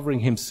 covering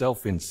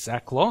himself in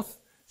sackcloth,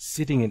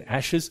 sitting in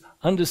ashes,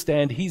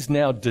 understand he's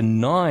now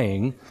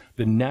denying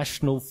the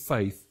national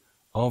faith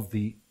of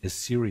the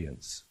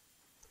Assyrians.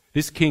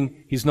 This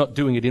king, he's not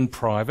doing it in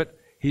private.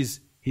 His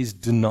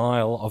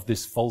denial of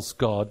this false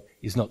god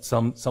is not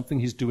something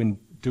he's doing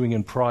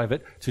in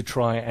private to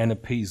try and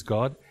appease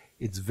God.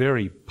 It's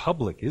very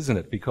public, isn't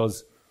it?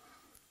 Because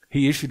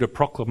he issued a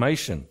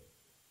proclamation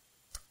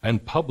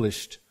and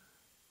published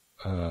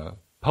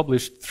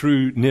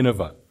through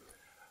Nineveh,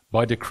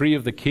 by decree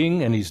of the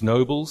king and his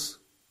nobles,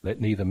 let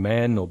neither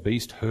man nor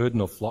beast, herd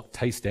nor flock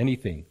taste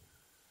anything.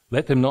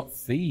 Let them not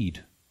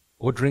feed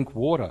or drink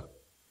water,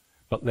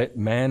 but let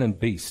man and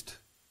beast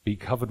be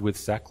covered with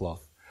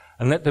sackcloth,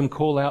 and let them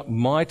call out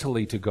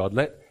mightily to God.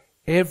 Let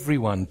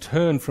everyone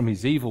turn from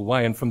his evil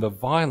way and from the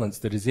violence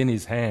that is in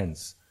his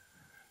hands.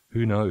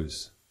 Who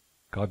knows?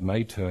 God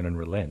may turn and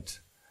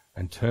relent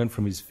and turn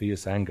from his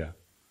fierce anger,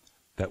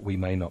 that we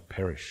may not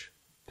perish.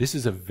 This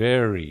is a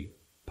very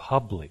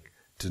public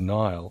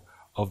denial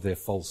of their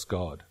false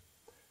god.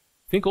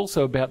 Think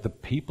also about the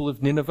people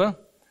of Nineveh.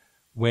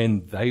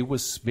 When they were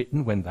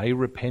smitten, when they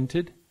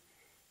repented,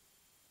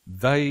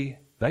 they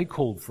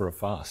called for a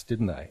fast,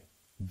 didn't they?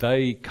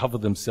 They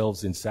covered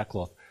themselves in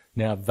sackcloth.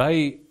 Now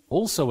they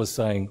also are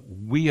saying,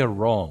 we are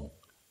wrong.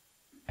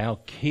 Our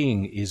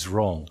king is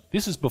wrong.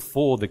 This is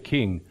before the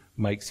king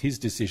makes his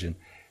decision.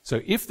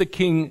 So if the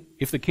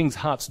king's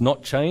heart's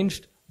not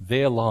changed,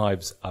 their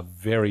lives are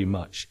very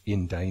much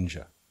in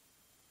danger.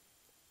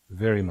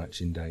 Very much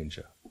in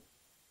danger.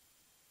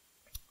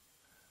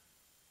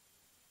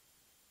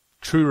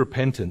 True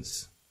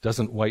repentance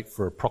doesn't wait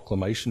for a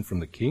proclamation from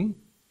the king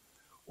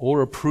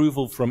or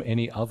approval from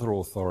any other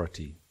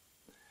authority,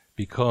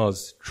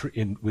 because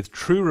with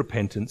true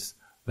repentance,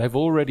 they've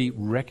already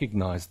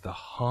recognized the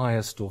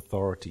highest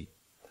authority,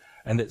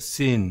 and that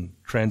sin,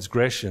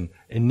 transgression,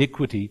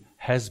 iniquity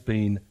has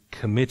been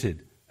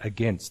committed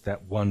against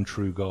that one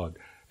true God.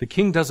 The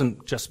king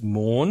doesn't just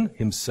mourn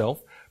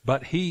himself,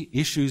 but he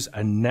issues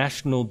a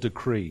national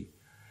decree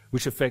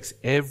which affects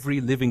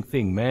every living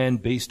thing, man,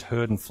 beast,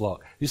 herd, and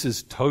flock. This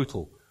is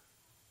total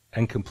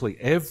and complete.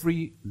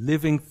 Every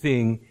living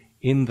thing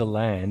in the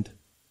land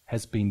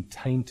has been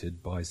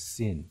tainted by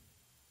sin.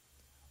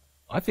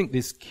 I think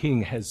this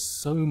king has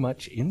so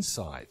much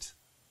insight.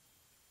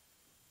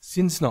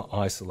 Sin's not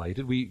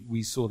isolated.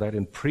 We saw that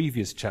in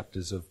previous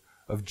chapters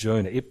of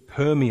Jonah. It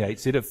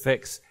permeates, it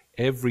affects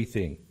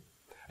everything.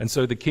 And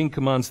so the king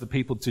commands the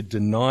people to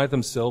deny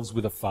themselves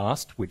with a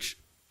fast, which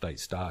they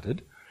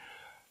started,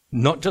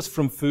 not just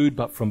from food,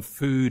 but from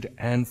food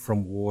and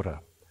from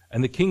water.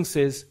 And the king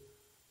says,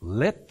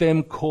 let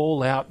them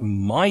call out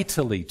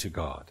mightily to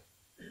God.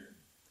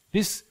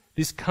 This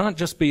can't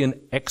just be an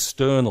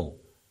external,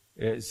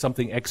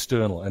 something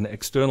external, an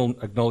external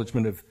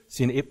acknowledgement of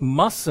sin. It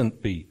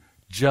mustn't be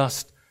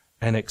just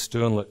an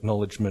external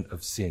acknowledgement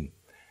of sin.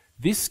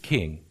 This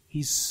king,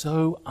 he's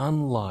so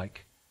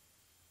unlike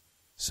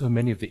so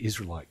many of the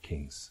Israelite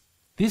kings.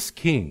 This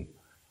king,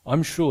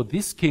 I'm sure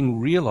this king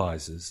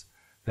realizes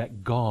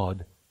that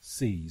God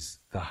sees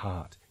the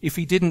heart. If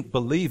he didn't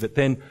believe it,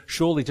 then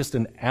surely just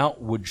an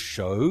outward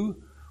show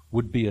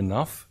would be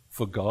enough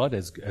for God,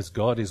 as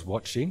God is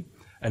watching.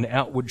 An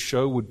outward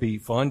show would be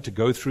fine to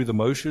go through the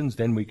motions,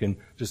 then we can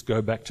just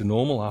go back to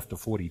normal after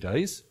 40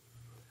 days.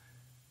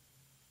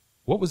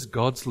 What was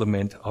God's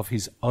lament of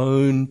his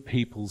own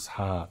people's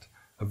heart?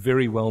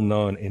 Very well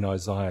known in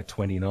Isaiah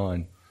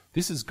 29.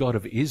 This is God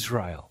of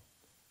Israel.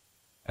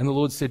 And the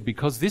Lord said,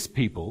 because this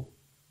people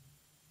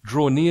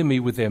draw near me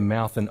with their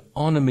mouth and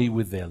honor me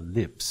with their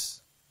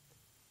lips,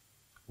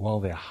 while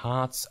their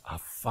hearts are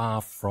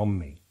far from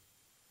me.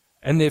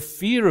 And their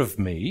fear of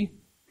me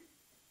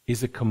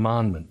is a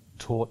commandment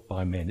taught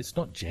by men. It's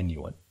not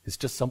genuine. It's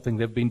just something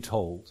they've been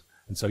told.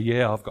 And so,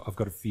 I've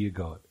got to fear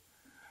God.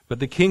 But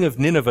the king of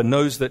Nineveh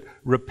knows that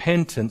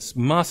repentance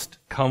must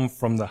come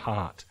from the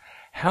heart.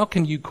 How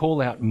can you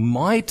call out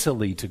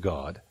mightily to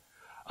God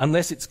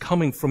unless it's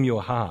coming from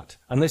your heart,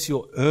 unless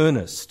you're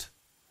earnest,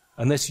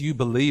 unless you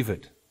believe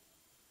it?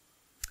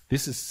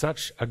 This is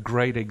such a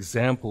great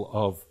example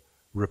of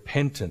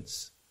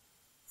repentance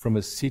from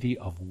a city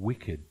of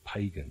wicked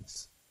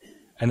pagans.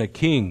 and a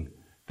king,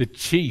 the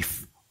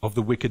chief of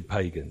the wicked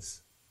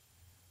pagans.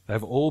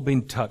 They've all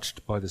been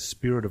touched by the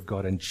Spirit of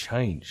God and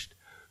changed.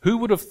 Who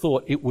would have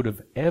thought it would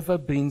have ever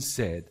been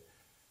said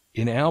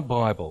in our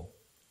Bible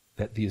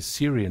that the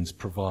Assyrians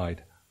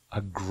provide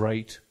a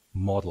great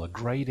model, a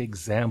great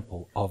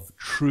example of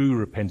true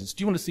repentance?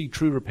 Do you want to see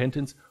true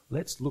repentance?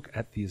 Let's look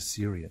at the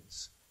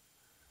Assyrians.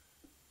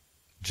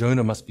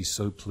 Jonah must be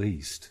so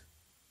pleased.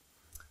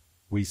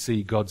 We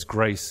see God's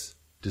grace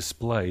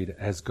displayed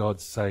as God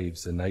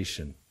saves a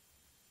nation.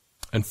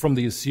 And from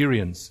the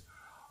Assyrians,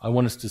 I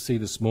want us to see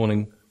this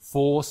morning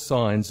 4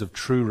 signs of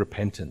true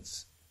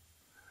repentance.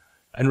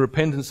 And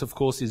repentance, of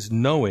course, is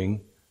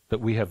knowing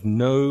that we have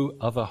no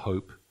other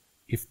hope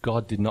if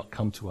God did not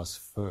come to us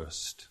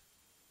first.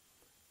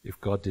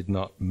 If God did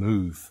not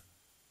move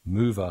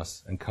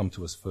us and come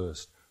to us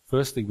first.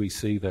 Firstly, we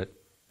see that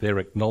their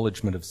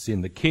acknowledgement of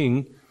sin. The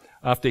king,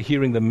 after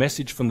hearing the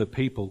message from the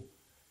people,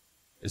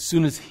 as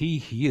soon as he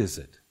hears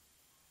it,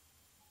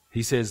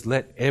 he says,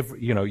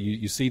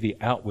 you see the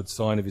outward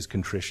sign of his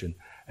contrition,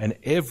 and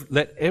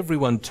let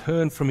everyone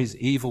turn from his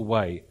evil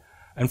way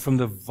and from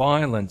the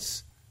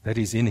violence that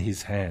is in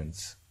his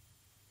hands.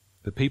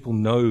 The people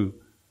know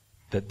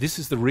that this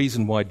is the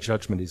reason why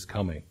judgment is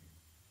coming.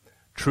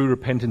 True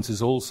repentance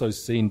is also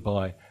seen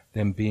by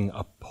them being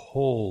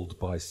appalled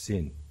by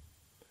sin.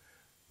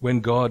 When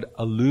God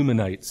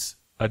illuminates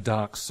a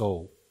dark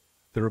soul,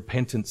 the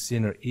repentant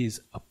sinner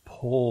is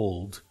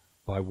appalled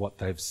by what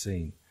they've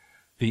seen.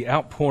 The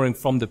outpouring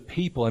from the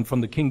people and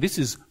from the king, this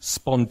is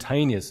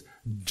spontaneous.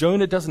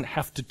 Jonah doesn't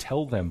have to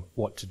tell them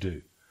what to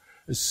do.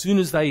 As soon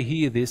as they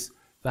hear this,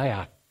 they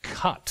are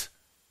cut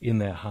in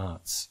their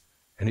hearts,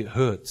 and it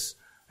hurts.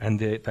 And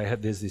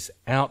there's this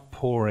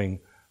outpouring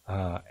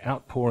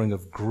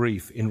of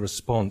grief in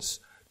response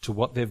to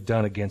what they've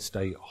done against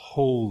a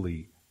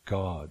holy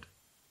God.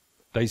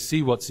 They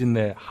see what's in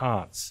their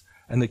hearts,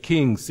 and the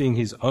king, seeing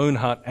his own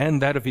heart and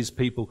that of his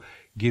people,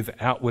 give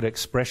outward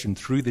expression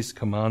through this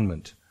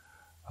commandment.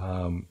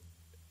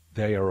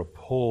 They are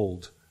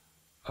appalled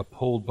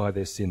by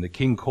their sin. The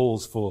king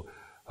calls for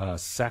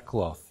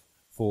sackcloth,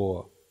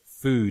 for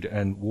food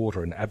and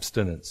water and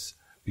abstinence,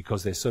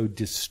 because they're so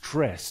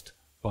distressed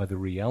by the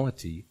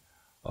reality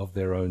of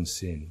their own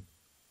sin.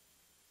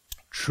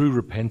 True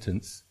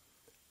repentance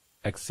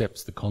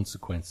accepts the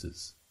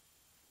consequences.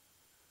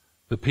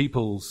 The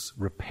people's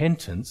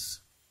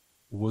repentance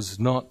was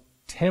not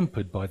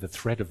tempered by the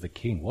threat of the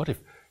king. What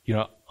if,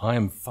 I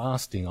am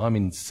fasting, I'm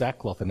in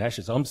sackcloth and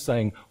ashes, I'm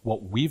saying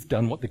what we've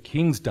done, what the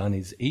king's done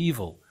is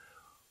evil.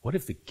 What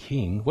if the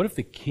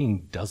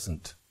king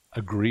doesn't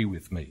agree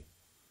with me?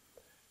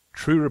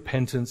 True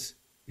repentance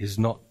is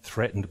not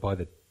threatened by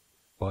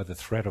the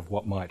threat of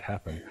what might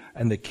happen.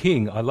 And the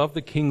king, I love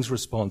the king's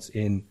response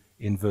in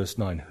verse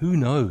 9. Who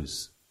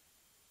knows?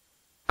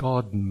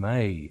 God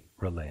may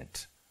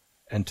relent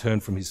and turn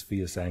from his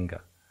fierce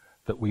anger,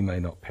 that we may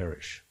not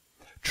perish.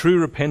 True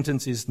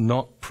repentance is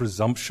not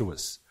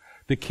presumptuous.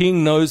 The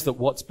king knows that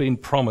what's been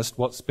promised,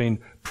 what's been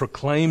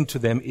proclaimed to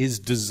them is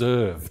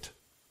deserved.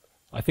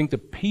 I think the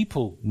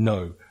people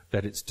know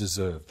that it's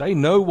deserved. They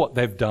know what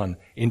they've done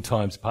in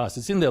times past.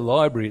 It's in their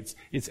library.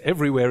 It's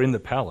everywhere in the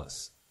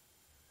palace.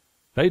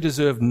 They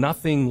deserve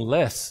nothing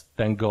less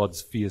than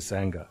God's fierce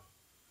anger.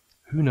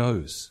 Who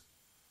knows?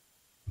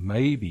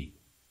 Maybe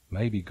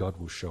God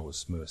will show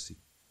us mercy.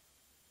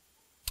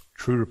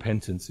 True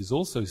repentance is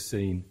also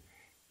seen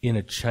in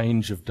a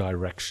change of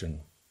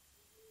direction.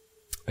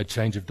 A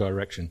change of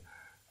direction.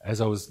 As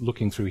I was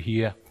looking through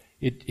here,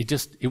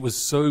 it was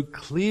so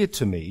clear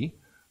to me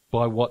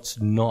by what's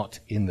not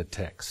in the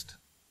text,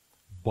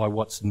 by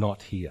what's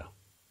not here.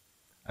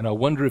 And I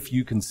wonder if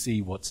you can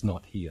see what's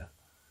not here.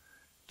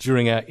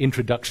 During our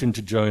introduction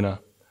to Jonah,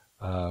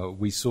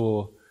 we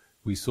saw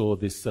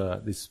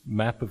this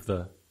map of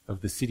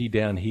the city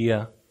down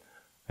here,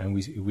 and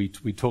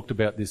we talked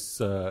about this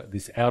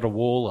outer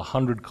wall,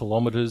 100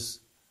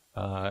 kilometers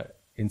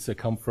in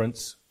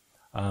circumference.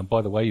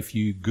 By the way, if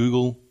you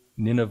Google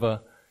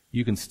Nineveh,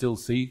 you can still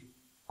see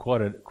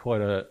quite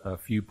a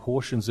few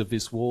portions of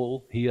this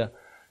wall here,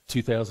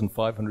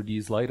 2,500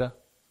 years later.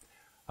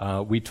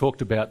 We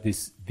talked about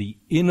the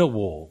inner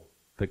wall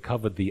that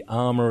covered the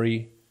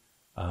armory,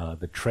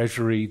 the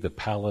treasury, the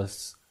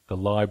palace, the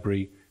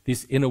library.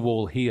 This inner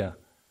wall here,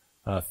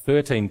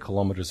 13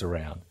 kilometers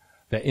around.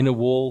 That inner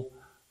wall,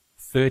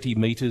 30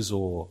 meters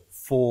or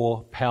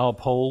 4 power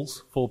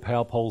poles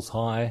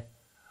high,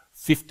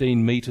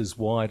 15 meters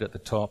wide at the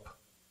top.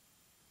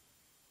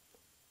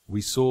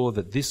 We saw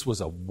that this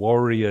was a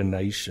warrior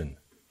nation.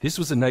 This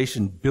was a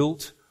nation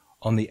built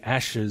on the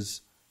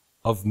ashes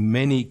of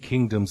many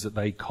kingdoms that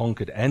they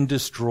conquered and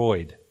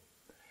destroyed.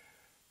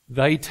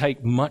 They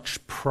take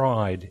much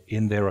pride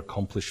in their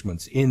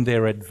accomplishments, in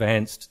their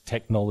advanced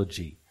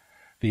technology,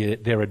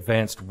 their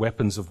advanced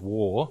weapons of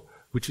war,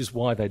 which is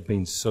why they'd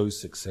been so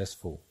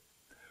successful.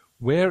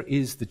 Where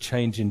is the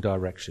change in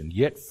direction?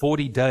 Yet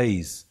 40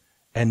 days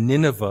and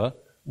Nineveh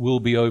will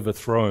be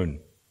overthrown.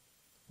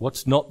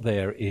 What's not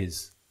there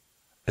is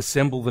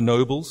assemble the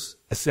nobles,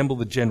 assemble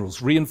the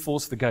generals,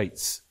 reinforce the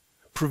gates,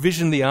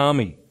 provision the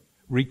army,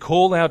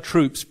 recall our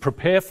troops,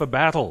 prepare for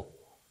battle.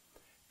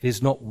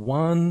 There's not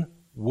one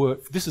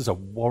word. This is a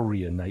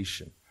warrior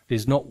nation.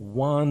 There's not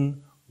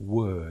one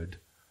word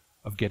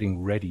of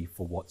getting ready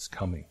for what's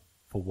coming,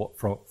 for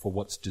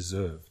what's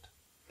deserved.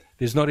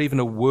 There's not even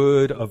a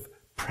word of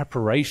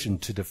preparation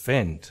to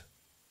defend.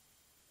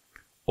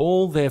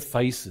 All their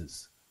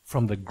faces,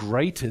 from the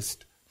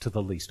greatest to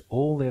the least,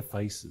 all their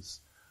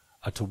faces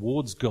are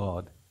towards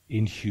God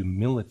in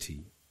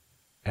humility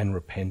and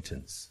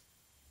repentance.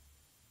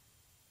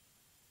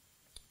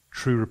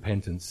 True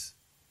repentance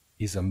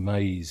is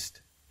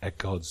amazed at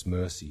God's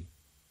mercy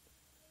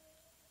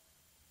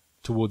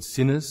towards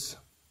sinners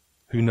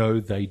who know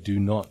they do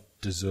not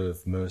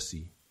deserve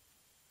mercy.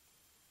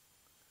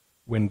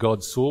 When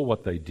God saw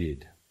what they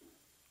did,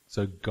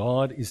 so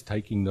God is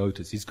taking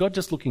notice. Is God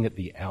just looking at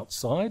the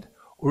outside,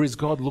 or is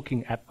God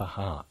looking at the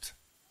heart?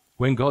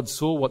 When God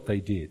saw what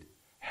they did,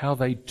 how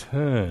they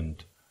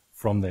turned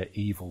from their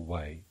evil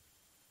way,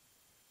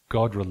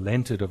 God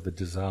relented of the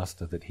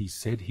disaster that he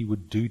said he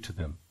would do to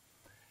them,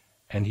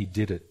 and he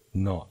did it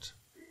not.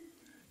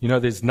 You know,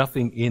 there's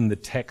nothing in the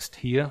text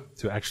here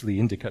to actually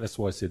indicate. That's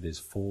why I said there's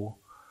 4,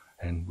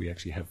 and we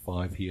actually have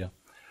 5 here.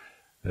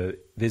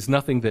 There's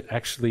nothing that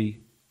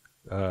actually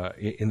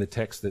in the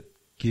text that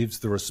gives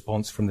the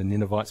response from the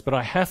Ninevites. But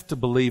I have to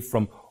believe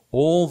from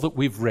all that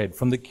we've read,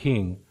 from the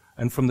king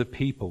and from the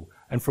people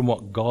and from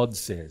what God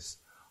says,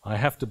 I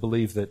have to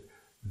believe that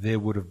there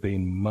would have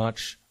been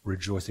much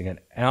rejoicing, an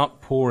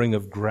outpouring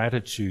of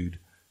gratitude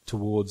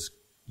towards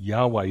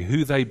Yahweh,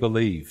 who they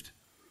believed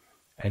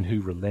and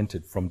who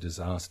relented from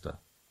disaster.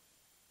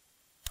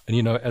 And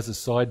you know, as a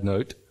side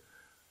note,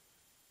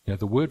 you know,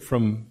 the word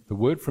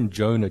from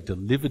Jonah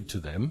delivered to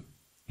them,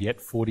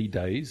 yet 40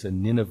 days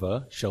and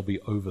Nineveh shall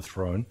be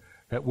overthrown.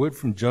 That word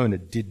from Jonah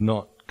did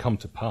not come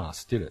to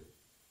pass, did it?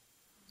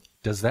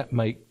 Does that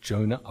make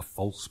Jonah a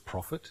false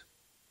prophet?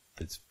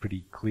 It's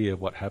pretty clear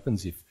what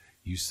happens if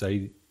you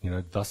say, you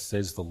know, thus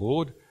says the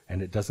Lord,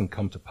 and it doesn't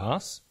come to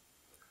pass.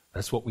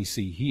 That's what we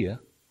see here.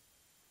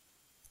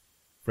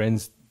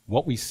 Friends,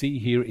 what we see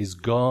here is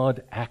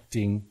God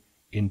acting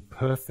in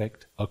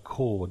perfect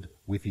accord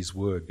with his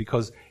word.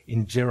 Because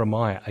in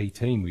Jeremiah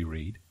 18 we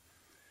read,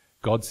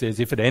 God says,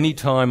 if at any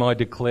time I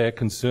declare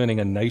concerning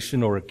a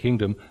nation or a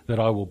kingdom that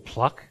I will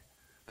pluck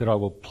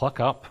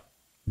up,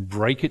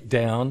 break it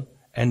down,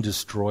 and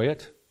destroy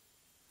it,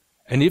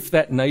 and if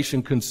that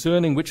nation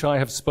concerning which I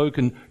have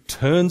spoken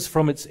turns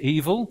from its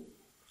evil,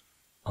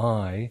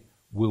 I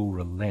will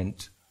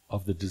relent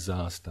of the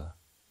disaster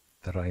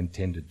that I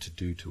intended to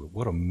do to it.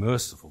 What a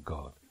merciful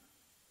God.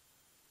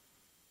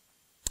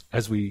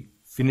 As we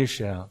finish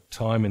our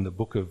time in the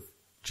book of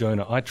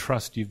Jonah, I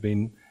trust you've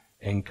been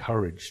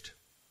encouraged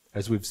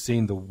as we've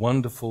seen the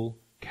wonderful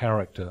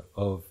character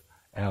of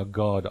our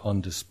God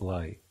on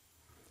display.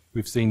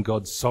 We've seen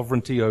God's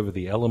sovereignty over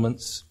the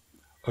elements,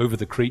 over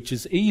the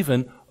creatures,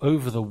 even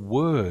over the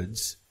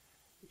words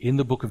in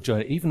the book of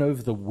Jonah, even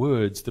over the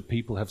words that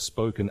people have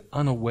spoken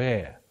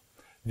unaware.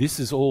 This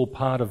is all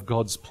part of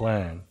God's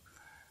plan.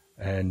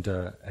 And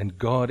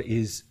God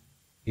is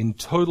in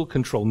total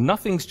control.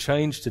 Nothing's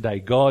changed today.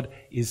 God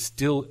is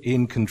still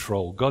in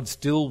control. God's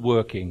still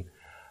working,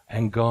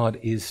 and God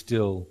is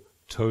still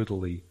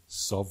totally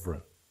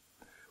sovereign.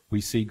 We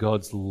see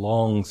God's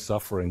long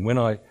suffering. When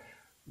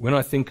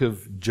I think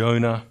of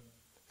Jonah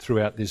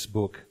throughout this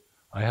book,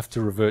 I have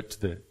to revert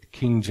to the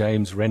King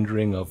James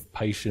rendering of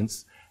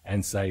patience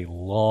and say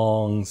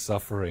long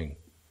suffering.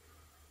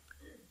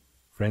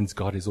 Friends,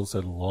 God is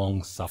also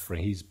long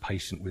suffering. He's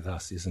patient with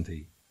us, isn't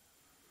he?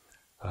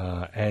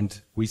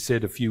 And we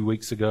said a few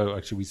weeks ago,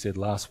 actually we said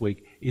last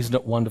week, isn't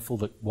it wonderful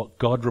that what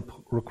God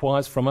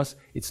requires from us,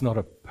 it's not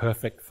a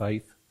perfect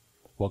faith.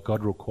 What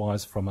God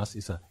requires from us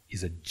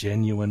is a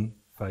genuine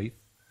faith.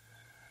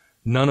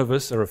 None of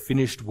us are a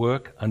finished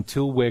work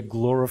until we're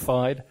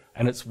glorified,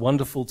 and it's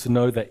wonderful to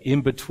know that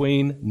in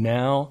between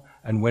now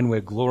and when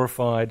we're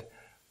glorified,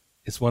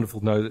 it's wonderful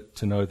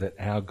to know that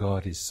our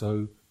God is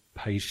so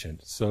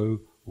patient, so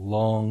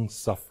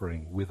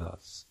long-suffering with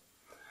us.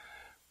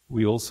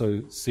 We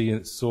also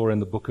saw in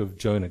the book of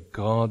Jonah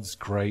God's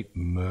great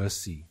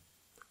mercy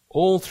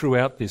all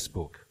throughout this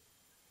book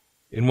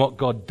in what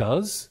God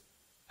does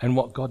and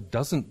what God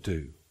doesn't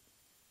do.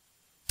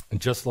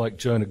 And just like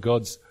Jonah,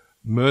 God's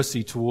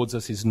mercy towards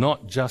us is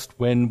not just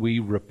when we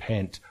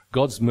repent.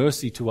 God's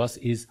mercy to us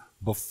is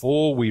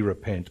before we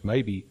repent,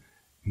 maybe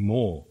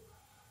more.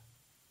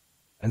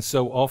 And it's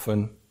so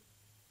often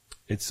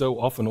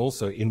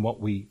also in what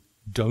we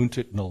don't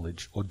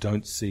acknowledge or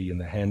don't see in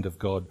the hand of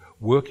God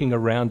working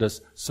around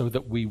us so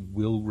that we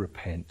will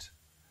repent.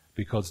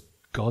 Because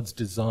God's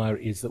desire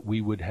is that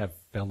we would have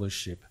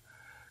fellowship.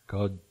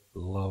 God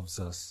loves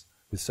us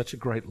with such a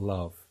great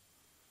love.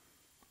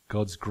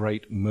 God's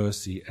great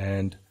mercy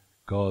and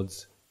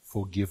God's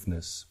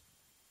forgiveness.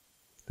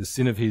 The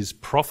sin of his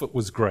prophet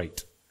was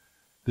great.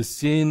 The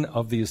sin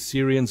of the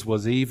Assyrians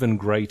was even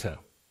greater.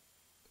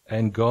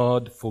 And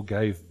God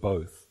forgave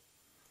both.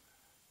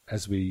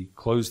 As we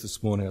close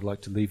this morning, I'd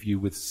like to leave you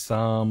with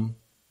Psalm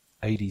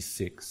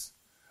 86.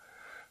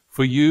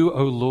 For you,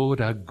 O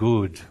Lord, are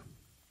good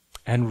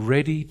and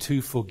ready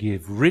to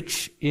forgive,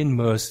 rich in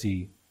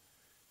mercy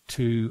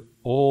to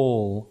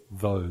all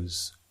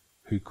those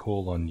who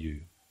call on you.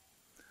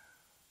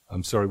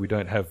 I'm sorry we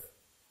don't have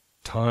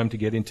time to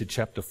get into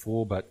chapter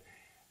 4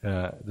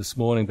 this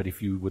morning, but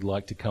if you would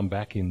like to come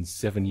back in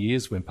 7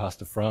 years when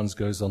Pastor Franz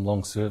goes on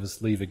long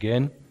service leave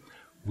again,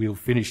 we'll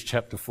finish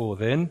chapter 4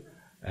 then,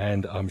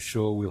 and I'm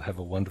sure we'll have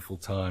a wonderful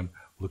time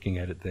looking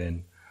at it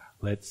then.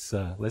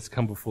 Let's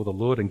come before the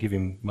Lord and give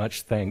him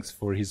much thanks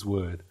for his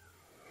word.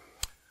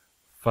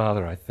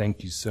 Father, I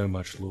thank you so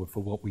much, Lord,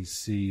 for what we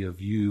see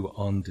of you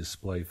on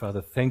display.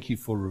 Father, thank you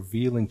for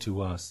revealing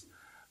to us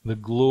the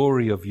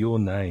glory of your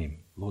name.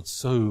 Lord,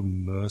 so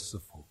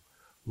merciful.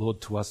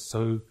 Lord, to us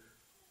so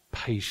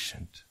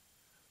patient.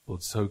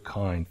 Lord, so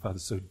kind. Father,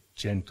 so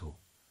gentle.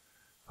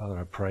 Father,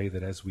 I pray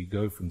that as we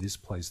go from this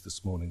place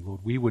this morning, Lord,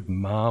 we would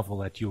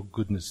marvel at your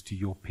goodness to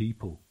your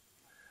people.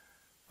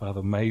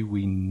 Father, may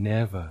we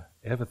never,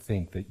 ever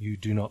think that you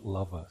do not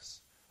love us.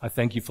 I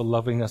thank you for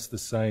loving us the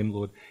same,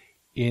 Lord,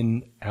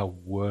 in our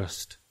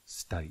worst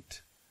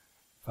state.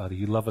 Father,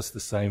 you love us the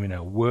same in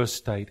our worst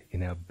state,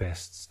 in our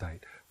best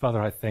state.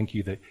 Father, I thank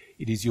you that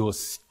it is your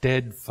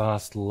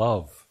steadfast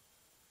love,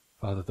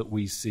 Father, that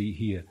we see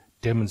here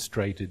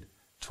demonstrated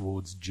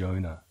towards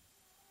Jonah.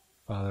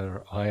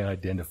 Father, I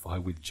identify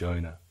with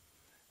Jonah,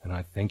 and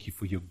I thank you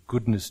for your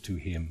goodness to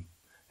him,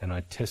 and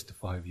I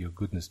testify of your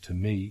goodness to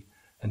me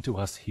and to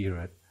us here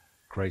at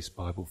Grace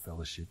Bible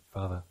Fellowship.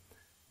 Father,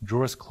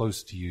 draw us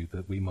close to you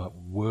that we might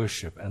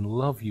worship and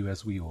love you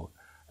as we ought.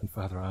 And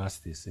Father, I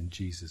ask this in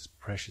Jesus'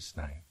 precious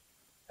name.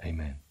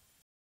 Amen.